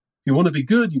 If you want to be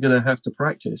good, you're going to have to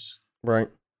practice. Right.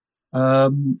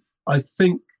 I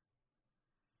think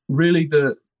really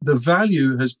the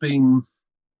value has been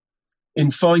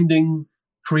in finding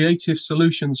creative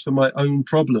solutions for my own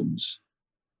problems,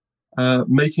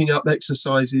 making up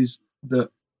exercises that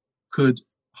could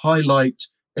highlight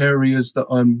areas that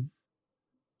I'm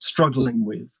struggling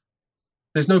with.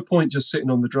 There's no point just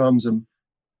sitting on the drums and,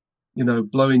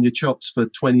 blowing your chops for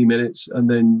 20 minutes and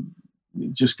then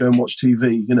just go and watch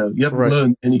TV. You haven't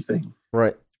learned anything.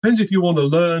 Right. Depends if you want to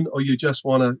learn or you just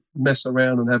want to mess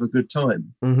around and have a good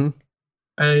time. Mm-hmm.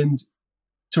 And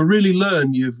to really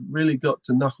learn, you've really got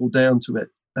to knuckle down to it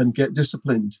and get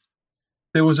disciplined.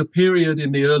 There was a period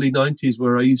in the early 90s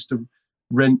where I used to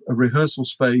rent a rehearsal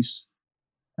space,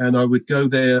 and I would go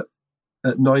there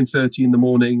at 9:30 in the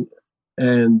morning,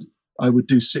 and I would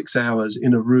do 6 hours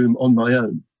in a room on my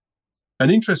own. And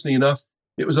interestingly enough,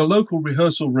 it was a local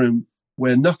rehearsal room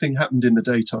where nothing happened in the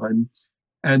daytime.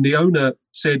 And the owner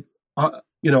said, I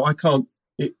can't,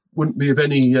 it wouldn't be of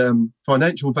any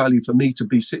financial value for me to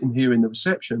be sitting here in the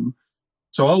reception.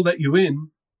 So I'll let you in,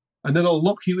 and then I'll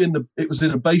lock you in it was in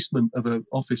a basement of an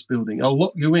office building. I'll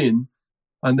lock you in,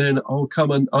 and then I'll come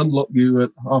and unlock you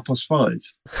at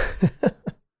 5:30.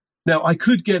 Now, I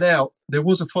could get out. There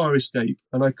was a fire escape,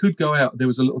 and I could go out. There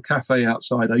was a little cafe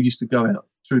outside. I used to go out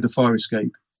through the fire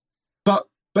escape. But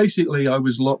basically, I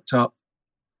was locked up,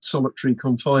 solitary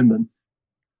confinement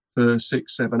for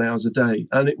 6-7 hours a day,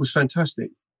 and it was fantastic.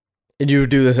 And you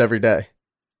would do this every day?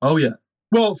 Oh, yeah.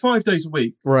 Well, 5 days a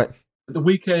week. Right. The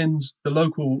weekends, the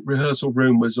local rehearsal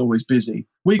room was always busy.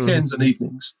 Weekends and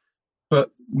evenings. But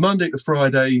Monday to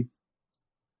Friday,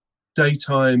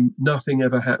 daytime, nothing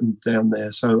ever happened down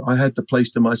there. So I had the place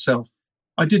to myself.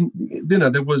 I didn't,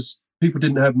 people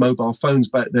didn't have mobile phones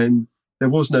back then. There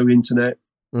was no internet.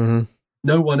 Mm-hmm.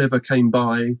 No one ever came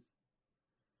by.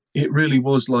 It really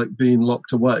was like being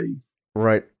locked away.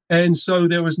 Right. And so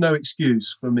there was no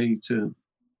excuse for me to,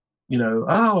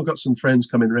 I've got some friends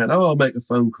coming around. Oh, I'll make a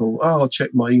phone call. Oh, I'll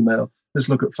check my email. Let's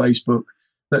look at Facebook.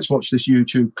 Let's watch this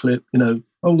YouTube clip.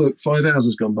 Oh, look, 5 hours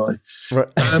has gone by.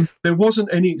 Right. There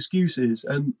wasn't any excuses.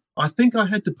 And I think I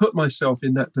had to put myself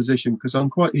in that position because I'm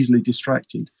quite easily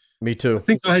distracted. Me too. I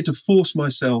think I had to force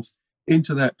myself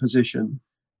into that position.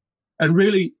 And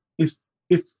really,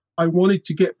 if I wanted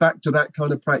to get back to that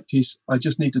kind of practice, I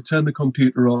just need to turn the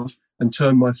computer off and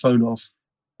turn my phone off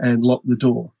and lock the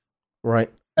door.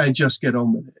 Right. And just get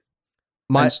on with it.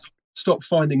 And stop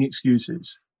finding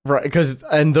excuses. Right, because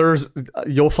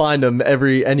you'll find them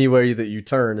anywhere that you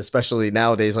turn, especially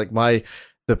nowadays. Like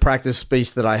the practice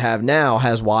space that I have now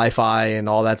has Wi-Fi and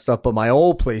all that stuff, but my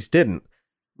old place didn't.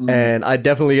 And I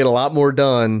definitely get a lot more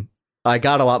done. I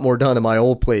got a lot more done in my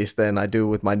old place than I do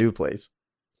with my new place.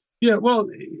 Yeah, well,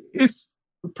 if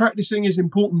practicing is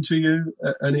important to you,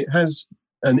 and it has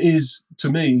and is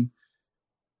to me,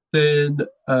 then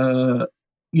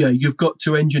you've got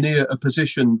to engineer a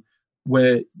position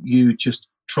where you just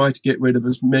try to get rid of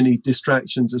as many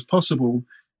distractions as possible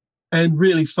and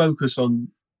really focus on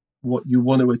what you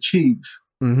want to achieve,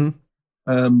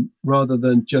 rather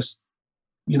than just,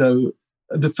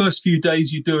 the first few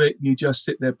days you do it, you just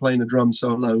sit there playing a drum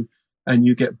solo and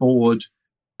you get bored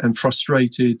and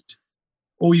frustrated,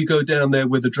 or you go down there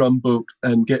with a drum book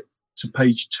and get to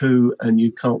page 2 and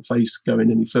you can't face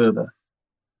going any further.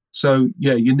 So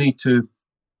yeah, you need to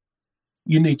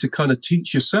kind of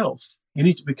teach yourself. You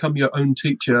need to become your own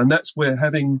teacher. And that's where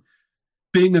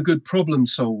being a good problem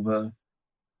solver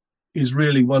is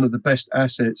really one of the best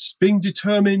assets. Being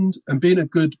determined and being a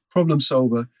good problem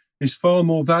solver is far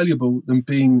more valuable than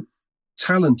being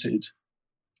talented.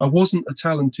 I wasn't a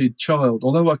talented child,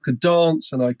 although I could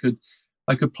dance and I could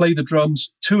play the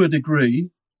drums to a degree.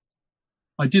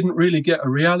 I didn't really get a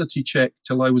reality check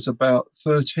till I was about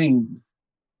 13.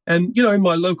 And, in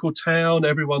my local town,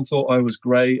 everyone thought I was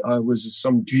great. I was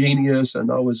some genius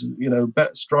and I was,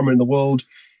 best drummer in the world.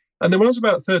 And then when I was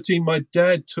about 13, my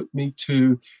dad took me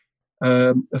to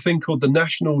a thing called the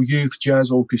National Youth Jazz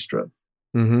Orchestra.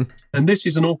 Mm-hmm. And this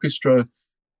is an orchestra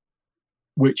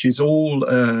which is all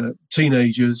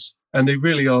teenagers, and they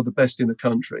really are the best in the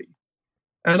country.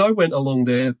 And I went along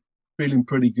there feeling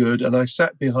pretty good, and I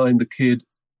sat behind the kid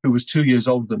who was 2 years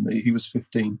older than me. He was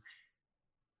 15.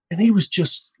 And he was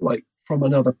just like from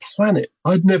another planet.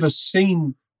 I'd never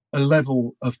seen a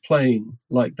level of playing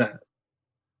like that.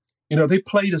 They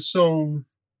played a song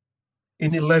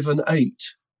in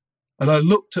 11/8. And I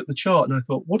looked at the chart and I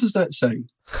thought, what does that say?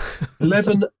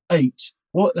 11/8.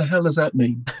 What the hell does that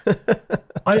mean?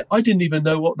 I didn't even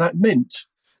know what that meant.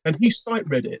 And he sight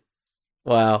read it.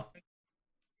 Wow.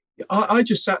 I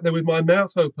just sat there with my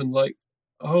mouth open like,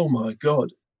 oh my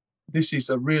God, this is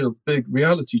a real big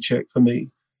reality check for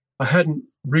me. I hadn't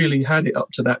really had it up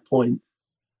to that point.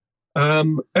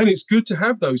 And it's good to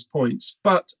have those points.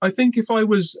 But I think if I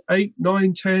was 8,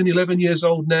 9, 10, 11 years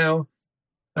old now,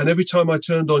 and every time I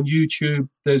turned on YouTube,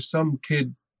 there's some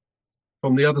kid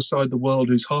from the other side of the world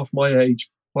who's half my age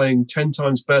playing 10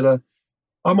 times better,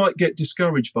 I might get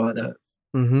discouraged by that.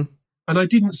 Mm-hmm. And I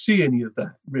didn't see any of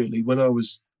that really when I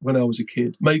was a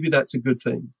kid. Maybe that's a good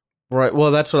thing. Right.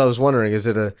 Well, that's what I was wondering. Is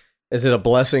it a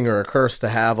blessing or a curse to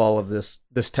have all of this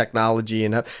technology?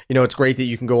 And it's great that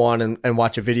you can go on and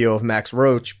watch a video of Max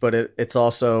Roach, but it's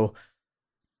also,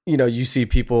 you see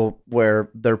people where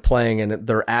they're playing and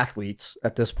they're athletes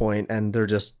at this point and they're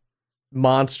just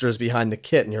monsters behind the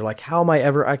kit, and you're like, how am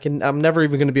I'm never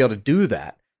even going to be able to do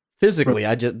that physically.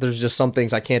 Right. There's just some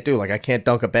things I can't do. Like I can't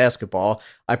dunk a basketball.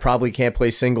 I probably can't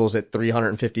play singles at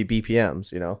 350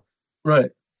 BPMs,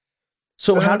 Right.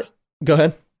 So go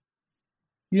ahead.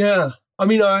 Yeah. I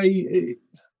mean, I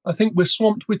think we're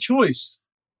swamped with choice.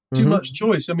 Too much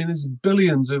choice. I mean, there's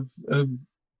billions of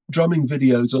drumming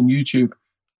videos on YouTube.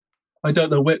 I don't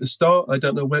know where to start. I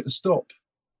don't know where to stop.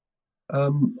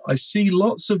 I see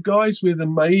lots of guys with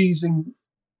amazing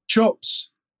chops,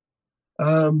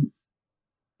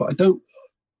 but I don't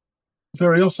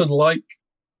very often like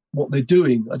what they're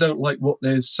doing. I don't like what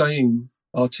they're saying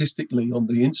artistically on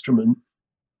the instrument,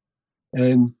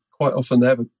 and quite often they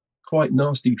have a quite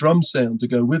nasty drum sound to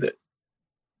go with it.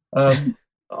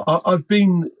 I've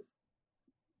been,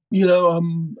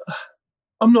 I'm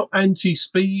not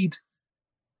anti-speed,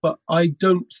 but I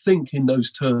don't think in those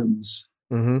terms.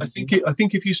 Mm-hmm. I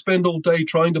think if you spend all day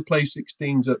trying to play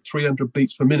 16s at 300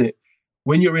 beats per minute,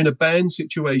 when you're in a band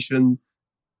situation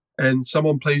and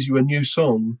someone plays you a new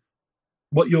song,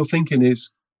 what you're thinking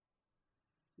is,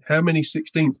 how many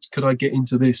 16ths could I get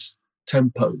into this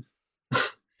tempo?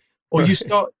 Or you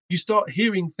start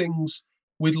hearing things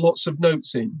with lots of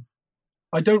notes in.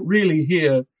 I don't really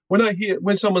hear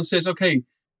when someone says, okay,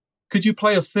 could you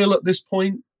play a fill at this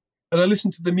point? And I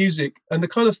listen to the music, and the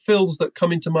kind of fills that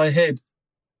come into my head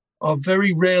are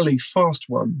very rarely fast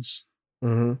ones.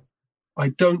 Mm-hmm. I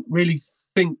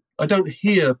don't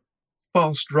hear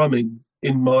fast drumming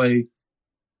in my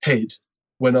head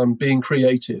when I'm being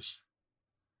creative.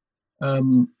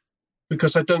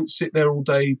 Because I don't sit there all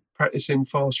day practicing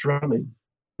fast drumming.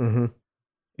 Mm-hmm.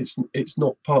 It's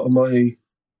not part of my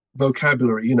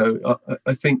vocabulary.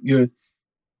 I think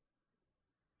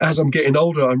as I'm getting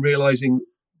older, I'm realizing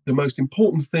the most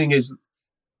important thing is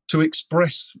to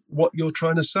express what you're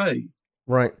trying to say.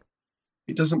 Right.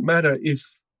 It doesn't matter if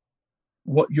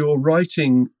what you're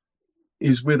writing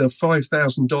is with a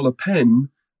 $5,000 pen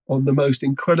on the most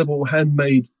incredible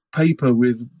handmade paper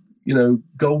with,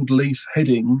 gold leaf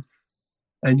heading,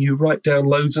 and you write down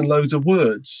loads and loads of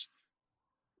words.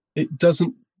 It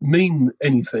doesn't mean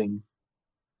anything.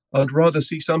 I'd rather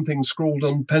see something scrawled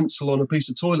on pencil on a piece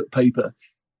of toilet paper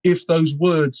if those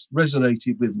words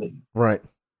resonated with me. Right.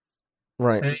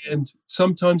 Right. And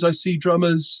sometimes I see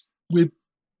drummers with,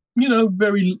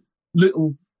 very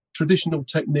little traditional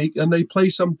technique, and they play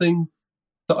something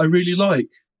that I really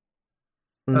like.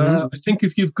 Mm-hmm. I think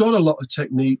if you've got a lot of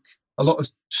technique, a lot of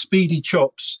speedy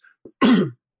chops,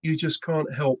 you just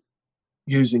can't help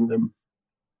using them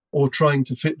or trying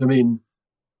to fit them in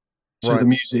to the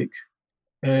music.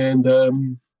 And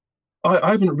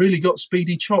I haven't really got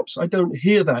speedy chops. I don't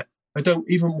hear that. I don't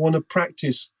even want to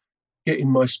practice getting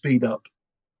my speed up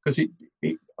because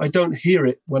I don't hear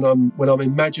it when I'm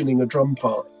imagining a drum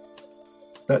part.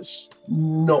 That's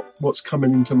not what's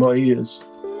coming into my ears.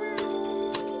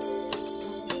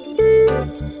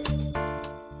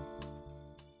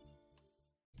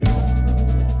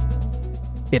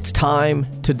 It's time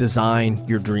to design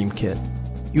your dream kit.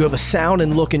 You have a sound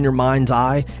and look in your mind's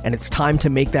eye, and it's time to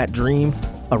make that dream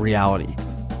a reality.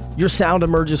 Your sound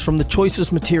emerges from the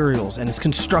choicest materials and is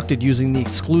constructed using the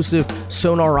exclusive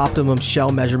Sonar Optimum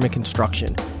shell measurement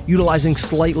construction, utilizing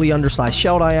slightly undersized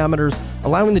shell diameters,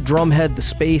 allowing the drum head the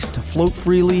space to float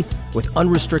freely with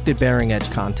unrestricted bearing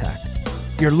edge contact.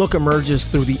 Your look emerges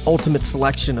through the ultimate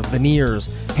selection of veneers,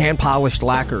 hand-polished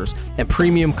lacquers, and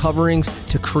premium coverings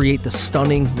to create the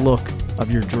stunning look of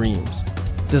your dreams.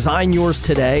 Design yours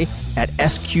today at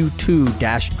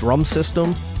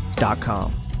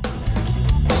sq2-drumsystem.com.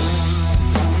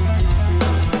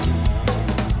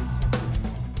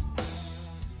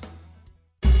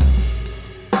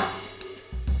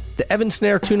 The Evans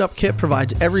Snare Tune-Up Kit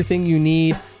provides everything you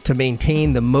need to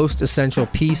maintain the most essential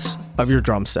piece of your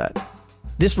drum set.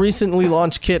 This recently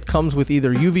launched kit comes with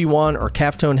either UV1 or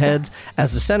Calftone heads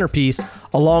as the centerpiece,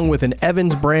 along with an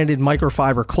Evans branded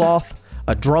microfiber cloth,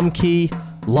 a drum key,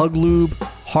 lug lube,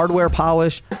 hardware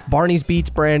polish, Barney's Beats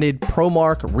branded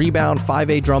ProMark Rebound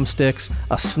 5A drumsticks,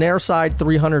 a snare side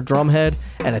 300 drum head,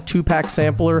 and a 2-pack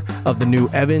sampler of the new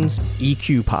Evans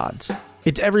EQ pods.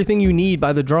 It's everything you need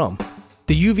by the drum.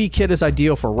 The UV kit is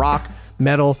ideal for rock,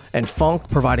 metal, and funk,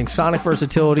 providing sonic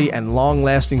versatility and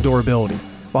long-lasting durability,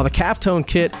 while the Calftone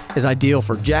kit is ideal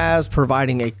for jazz,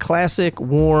 providing a classic,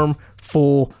 warm,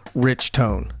 full, rich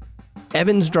tone.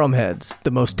 Evans Drumheads,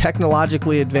 the most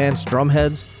technologically advanced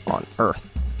drumheads on Earth.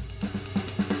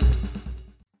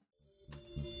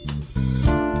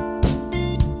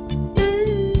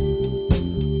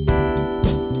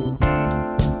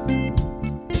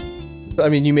 I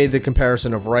mean, you made the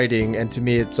comparison of writing, and to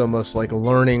me, it's almost like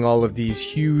learning all of these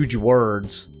huge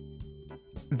words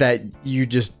that you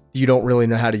don't really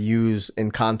know how to use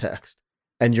in context,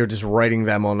 and you're just writing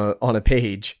them on a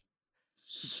page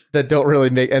that don't really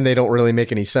make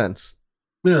any sense.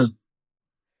 Yeah.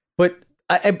 But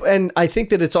I think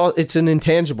that it's an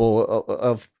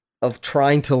intangible of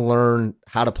trying to learn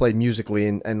how to play musically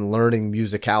and learning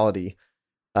musicality.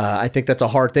 I think that's a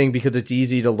hard thing because it's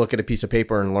easy to look at a piece of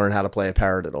paper and learn how to play a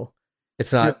paradiddle.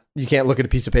 It's not, You can't look at a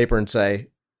piece of paper and say,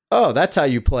 oh, that's how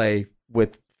you play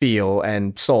with feel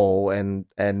and soul and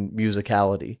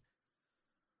musicality.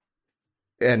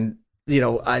 And,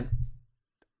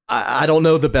 I don't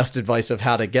know the best advice of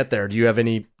how to get there. Do you have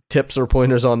any tips or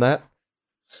pointers on that?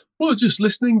 Well, just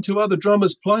listening to other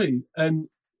drummers play. And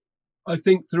I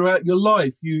think throughout your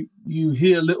life, you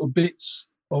hear little bits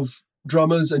of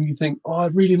drummers and you think, oh, I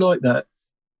really like that.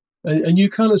 And you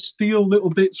kind of steal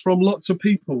little bits from lots of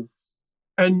people.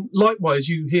 And likewise,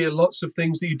 you hear lots of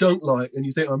things that you don't like and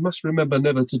you think, I must remember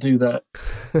never to do that.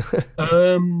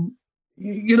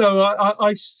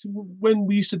 When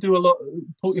we used to do a lot,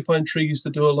 Porcupine Tree used to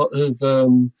do a lot of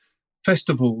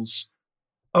festivals.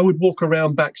 I would walk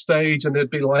around backstage and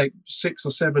there'd be like 6 or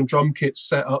 7 drum kits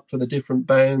set up for the different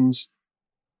bands.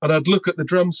 And I'd look at the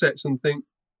drum sets and think,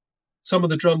 some of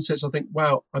the drum sets, I think,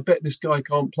 wow, I bet this guy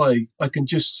can't play. I can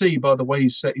just see by the way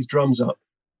he's set his drums up,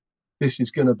 this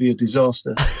is going to be a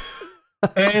disaster.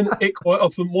 And it quite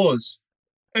often was.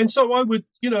 And so I would,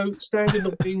 stand in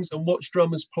the wings and watch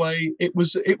drummers play. It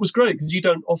was great because you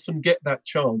don't often get that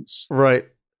chance, right,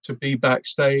 to be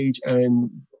backstage and,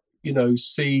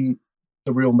 see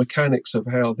the real mechanics of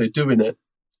how they're doing it.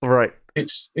 Right.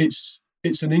 It's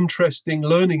an interesting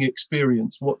learning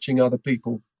experience watching other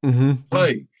people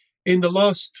play. In the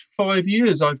last 5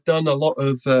 years, I've done a lot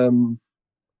of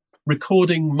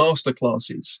recording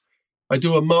masterclasses. I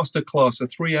do a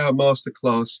 3-hour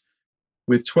masterclass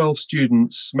with 12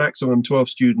 students, maximum 12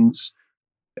 students,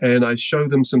 and I show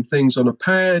them some things on a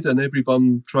pad and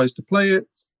everyone tries to play it.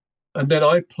 And then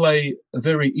I play a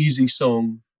very easy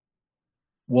song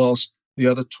whilst the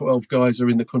other 12 guys are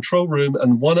in the control room,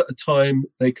 and one at a time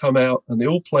they come out and they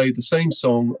all play the same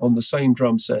song on the same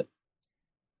drum set.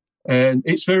 And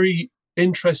it's very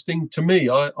interesting to me.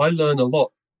 I learn a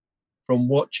lot from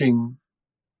watching,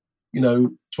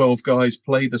 12 guys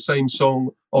play the same song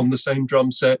on the same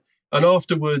drum set. And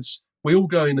afterwards, we all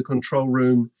go in the control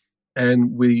room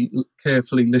and we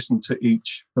carefully listen to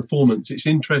each performance. It's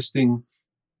interesting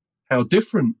how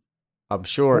different. I'm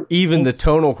sure even the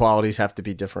tonal qualities have to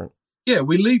be different. Yeah,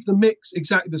 we leave the mix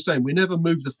exactly the same. We never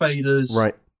move the faders.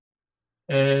 Right.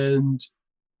 And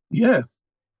yeah,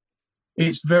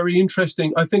 it's very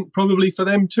interesting. I think probably for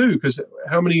them too, because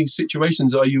how many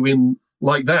situations are you in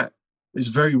like that? It's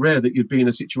very rare that you'd be in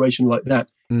a situation like that.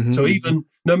 Mm-hmm. So even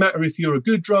no matter if you're a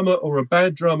good drummer or a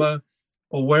bad drummer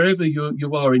or wherever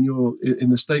you are in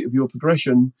the state of your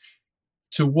progression,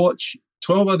 to watch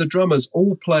 12 other drummers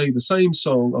all play the same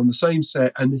song on the same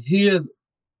set and hear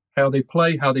how they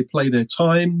play their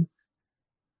time,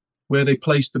 where they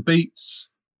place the beats,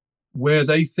 where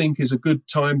they think is a good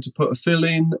time to put a fill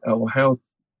in, or how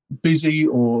busy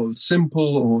or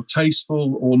simple or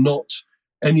tasteful or not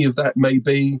any of that may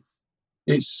be.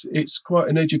 It's quite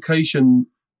an education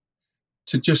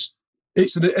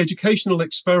it's an educational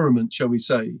experiment, shall we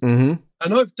say. Mm-hmm.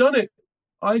 And I've done it.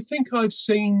 I think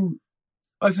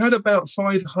I've had about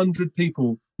 500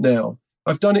 people now.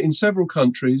 I've done it in several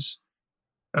countries,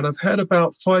 and I've had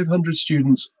about 500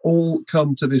 students all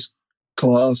come to this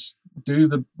class, do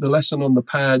the lesson on the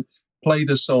pad, play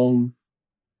the song.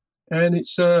 And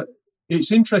it's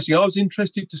interesting. I was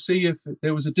interested to see if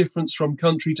there was a difference from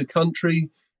country to country.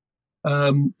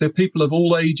 They're people of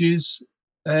all ages,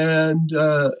 and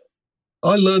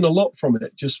I learn a lot from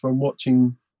it just from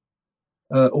watching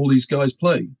all these guys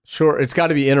play. Sure, it's got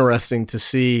to be interesting to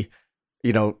see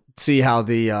how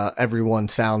the everyone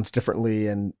sounds differently,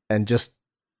 and just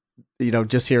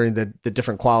just hearing the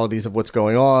different qualities of what's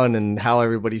going on and how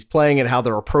everybody's playing it, how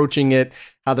they're approaching it,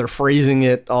 how they're phrasing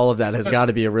it. All of that has got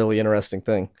to be a really interesting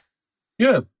thing.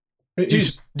 Yeah, do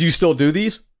you still do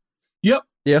these? Yep.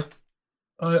 Yeah.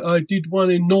 I did one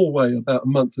in Norway about a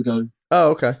month ago. Oh,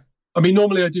 okay. I mean,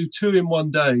 normally I do 2 in one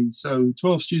day. So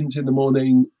 12 students in the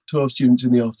morning, 12 students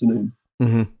in the afternoon.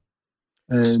 Mm-hmm.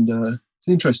 And it's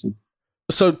interesting.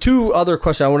 So 2 other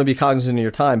questions. I want to be cognizant of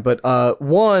your time, but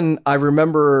one, I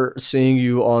remember seeing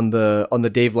you on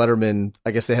the Dave Letterman.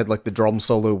 I guess they had like the drum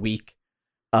solo week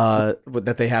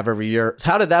that they have every year.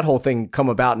 How did that whole thing come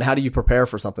about, and how do you prepare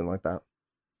for something like that?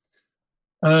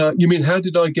 You mean, how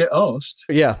did I get asked?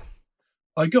 Yeah.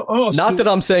 I got asked. Not that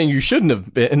I'm saying you shouldn't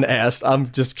have been asked.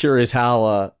 I'm just curious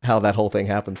how that whole thing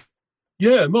happened.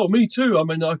 Yeah, well, me too. I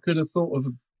mean, I could have thought of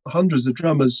hundreds of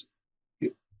drummers,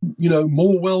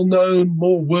 more well-known,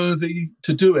 more worthy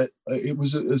to do it. It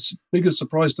was as big a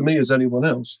surprise to me as anyone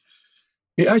else.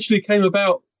 It actually came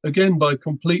about, again, by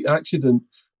complete accident.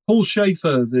 Paul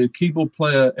Schaefer, the keyboard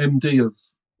player, MD of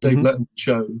Dave Letterman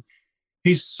Show,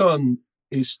 his son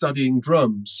is studying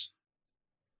drums.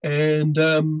 And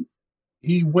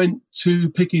he went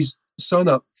to pick his son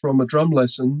up from a drum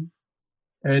lesson,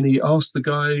 and he asked the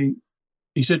guy,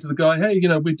 he said to the guy, hey,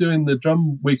 we're doing the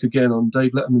drum week again on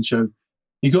Dave Letterman Show.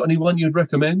 You got anyone you'd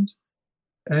recommend?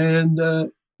 And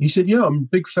he said, yeah, I'm a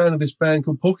big fan of this band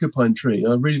called Porcupine Tree.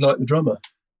 I really like the drummer.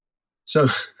 So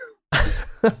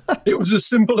it was as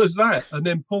simple as that. And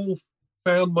then Paul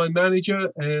found my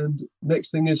manager, and next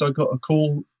thing is I got a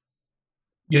call.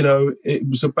 It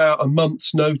was about a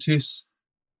month's notice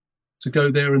to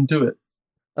go there and do it.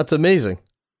 That's amazing.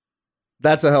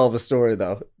 That's a hell of a story,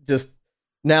 though. Just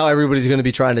now, everybody's going to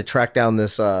be trying to track down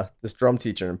this drum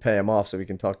teacher and pay him off so they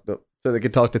can talk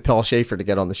to Paul Schaefer to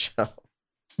get on the show.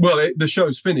 Well, the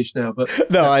show's finished now, but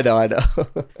no, I know.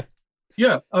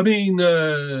 Yeah, I mean,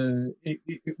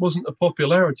 it wasn't a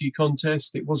popularity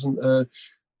contest. It wasn't,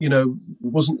 it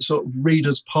wasn't sort of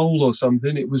readers' poll or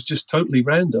something. It was just totally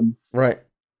random. Right.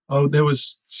 Oh,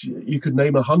 you could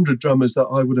name 100 drummers that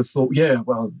I would have thought, yeah,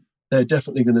 well, they're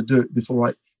definitely going to do it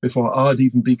before I'd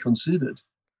even be considered.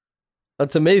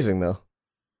 That's amazing, though.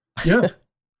 Yeah.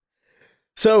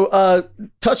 So,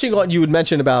 touching on, you would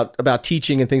mention about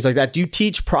teaching and things like that. Do you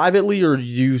teach privately, or do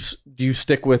you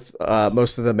stick with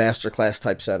most of the masterclass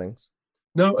type settings?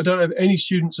 No, I don't have any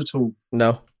students at all.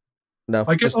 No.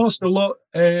 I get asked a lot,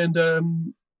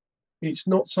 and it's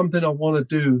not something I want to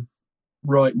do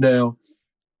right now.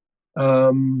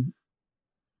 I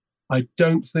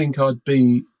don't think I'd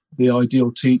be the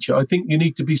ideal teacher. I think you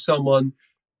need to be someone,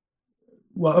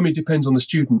 well, I mean, it depends on the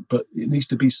student, but it needs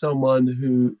to be someone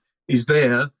who is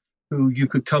there, who you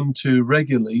could come to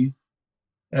regularly,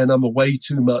 and I'm away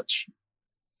too much.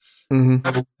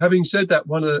 Mm-hmm. Having said that,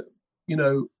 when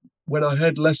I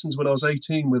had lessons when I was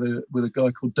 18 with a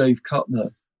guy called Dave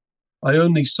Cutler, I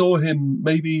only saw him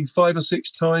maybe 5 or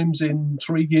 6 times in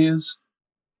 3 years,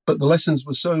 but the lessons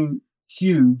were so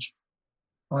huge,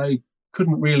 I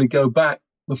couldn't really go back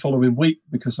the following week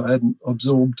because I hadn't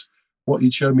absorbed what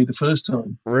he'd shown me the first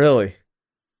time. Really?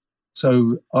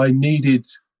 So I needed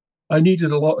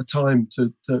a lot of time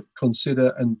to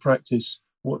consider and practice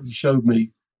what he showed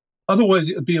me. Otherwise,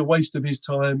 it would be a waste of his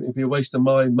time. It'd be a waste of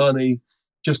my money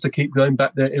just to keep going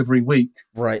back there every week.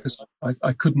 Right. Because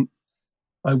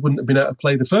I wouldn't have been able to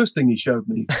play the first thing he showed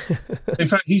me. In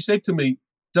fact, he said to me,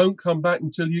 don't come back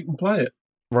until you can play it.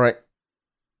 Right.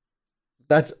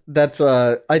 That's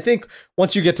I think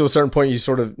once you get to a certain point, you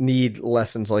sort of need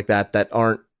lessons like that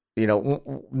aren't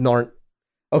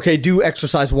okay, do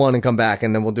exercise 1 and come back,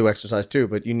 and then we'll do exercise 2,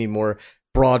 but you need more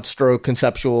broad stroke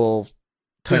conceptual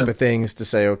type of things to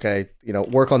say, okay,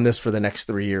 work on this for the next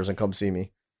 3 years and come see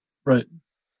me. Right.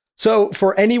 So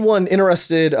for anyone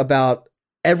interested about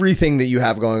everything that you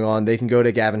have going on, they can go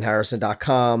to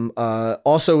gavinharrison.com.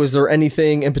 Also, is there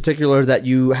anything in particular that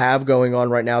you have going on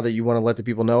right now that you want to let the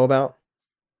people know about?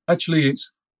 Actually,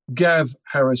 it's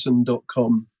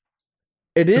gavharrison.com.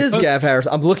 It is Gav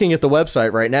Harrison. I'm looking at the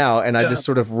website right now, and I just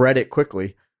sort of read it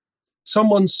quickly.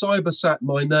 Someone cybersat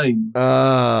my name.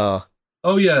 Oh,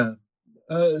 yeah.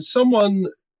 Someone,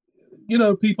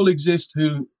 people exist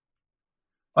who,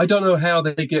 I don't know how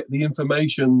they get the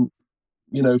information,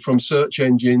 from search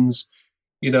engines,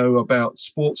 about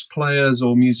sports players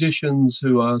or musicians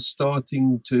who are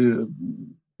starting to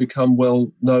become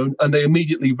well known, and they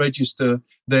immediately register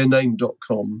their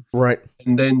name.com. Right.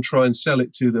 And then try and sell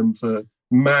it to them for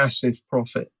massive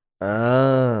profit.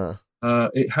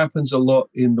 It happens a lot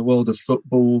in the world of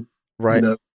football. Right.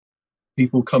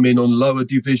 People come in on lower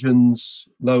divisions,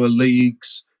 lower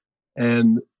leagues,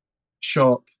 and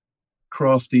sharp,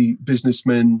 crafty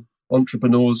businessmen,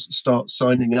 entrepreneurs start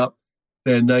signing up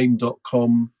their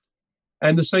name.com.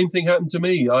 And the same thing happened to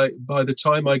me. By the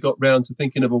time I got round to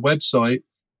thinking of a website,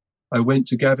 I went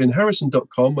to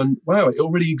gavinharrison.com and wow, it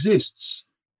already exists.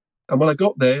 And when I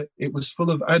got there, it was full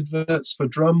of adverts for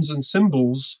drums and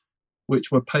cymbals,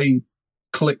 which were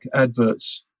pay-click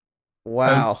adverts.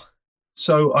 Wow. And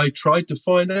so I tried to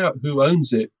find out who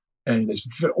owns it, and it's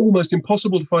almost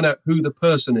impossible to find out who the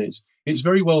person is. It's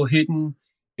very well hidden.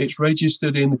 It's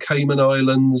registered in the Cayman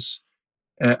Islands,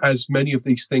 as many of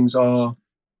these things are.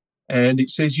 And it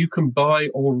says you can buy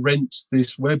or rent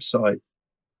this website.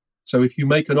 So if you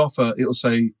make an offer, it'll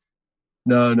say,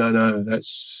 no,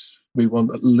 we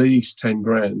want at least 10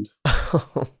 grand.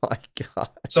 Oh my God.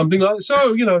 Something like that.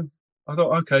 So, I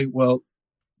thought, okay, well,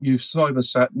 you've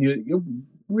cybersat. You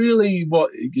really,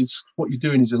 what you're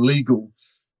doing is illegal.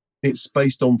 It's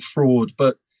based on fraud.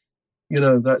 But,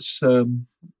 that's part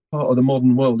of the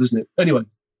modern world, isn't it? Anyway.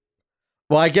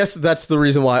 Well, I guess that's the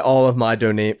reason why all of my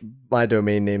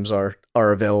domain names are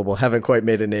available. Haven't quite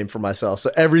made a name for myself,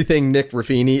 so everything Nick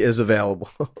Ruffini is available.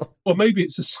 Well, maybe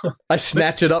it's I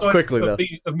snatch it up quickly though.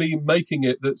 Of me making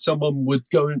it that someone would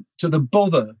go to the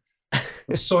bother of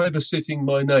cyber-sitting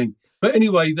my name. But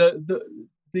anyway,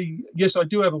 yes, I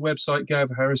do have a website,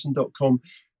 gavharrison.com,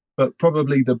 but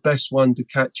probably the best one to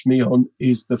catch me on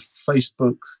is the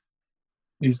Facebook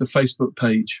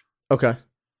page. Okay.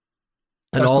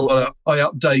 That's the one I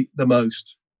update the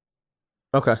most.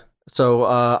 Okay. So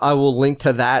I will link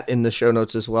to that in the show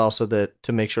notes as well, so that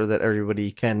to make sure that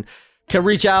everybody can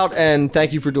reach out and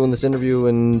thank you for doing this interview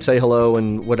and say hello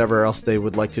and whatever else they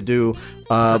would like to do.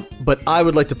 But I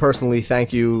would like to personally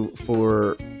thank you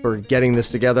for getting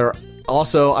this together.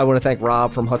 Also, I want to thank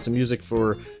Rob from Hudson Music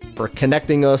for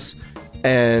connecting us.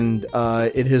 And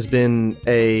it has been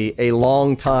a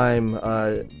long time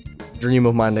dream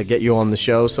of mine to get you on the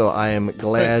show. So I am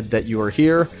glad that you are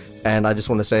here. And I just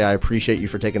want to say I appreciate you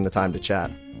for taking the time to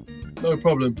chat. No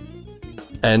problem.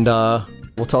 And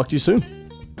we'll talk to you soon.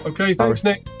 Okay, thanks,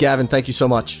 Nick. Gavin, thank you so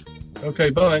much.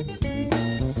 Okay, bye.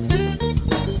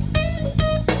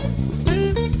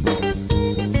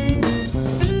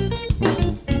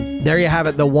 There you have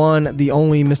it, the one, the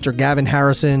only Mr. Gavin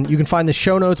Harrison. You can find the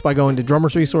show notes by going to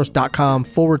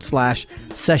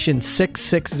drummersresource.com/session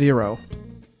 660.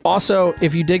 Also,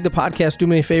 if you dig the podcast, do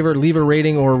me a favor, leave a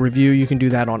rating or a review. You can do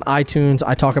that on iTunes.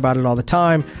 I talk about it all the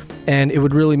time, and it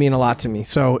would really mean a lot to me.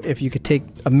 So if you could take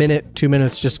a minute, 2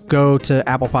 minutes, just go to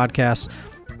Apple Podcasts,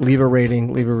 leave a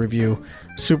rating, leave a review.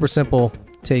 Super simple.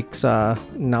 Takes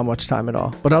not much time at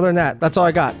all. But other than that, that's all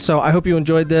I got. So I hope you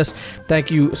enjoyed this. Thank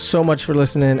you so much for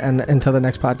listening. And until the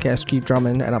next podcast, keep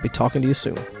drumming, and I'll be talking to you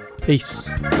soon. Peace.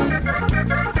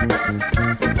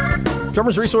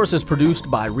 Drummers Resource is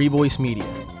produced by Revoice Media.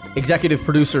 Executive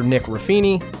producer Nick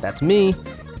Ruffini, that's me.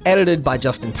 Edited by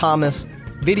Justin Thomas.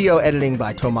 Video editing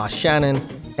by Tomas Shannon.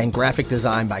 And graphic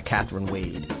design by Catherine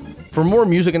Wade. For more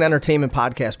music and entertainment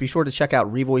podcasts, be sure to check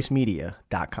out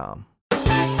revoicemedia.com.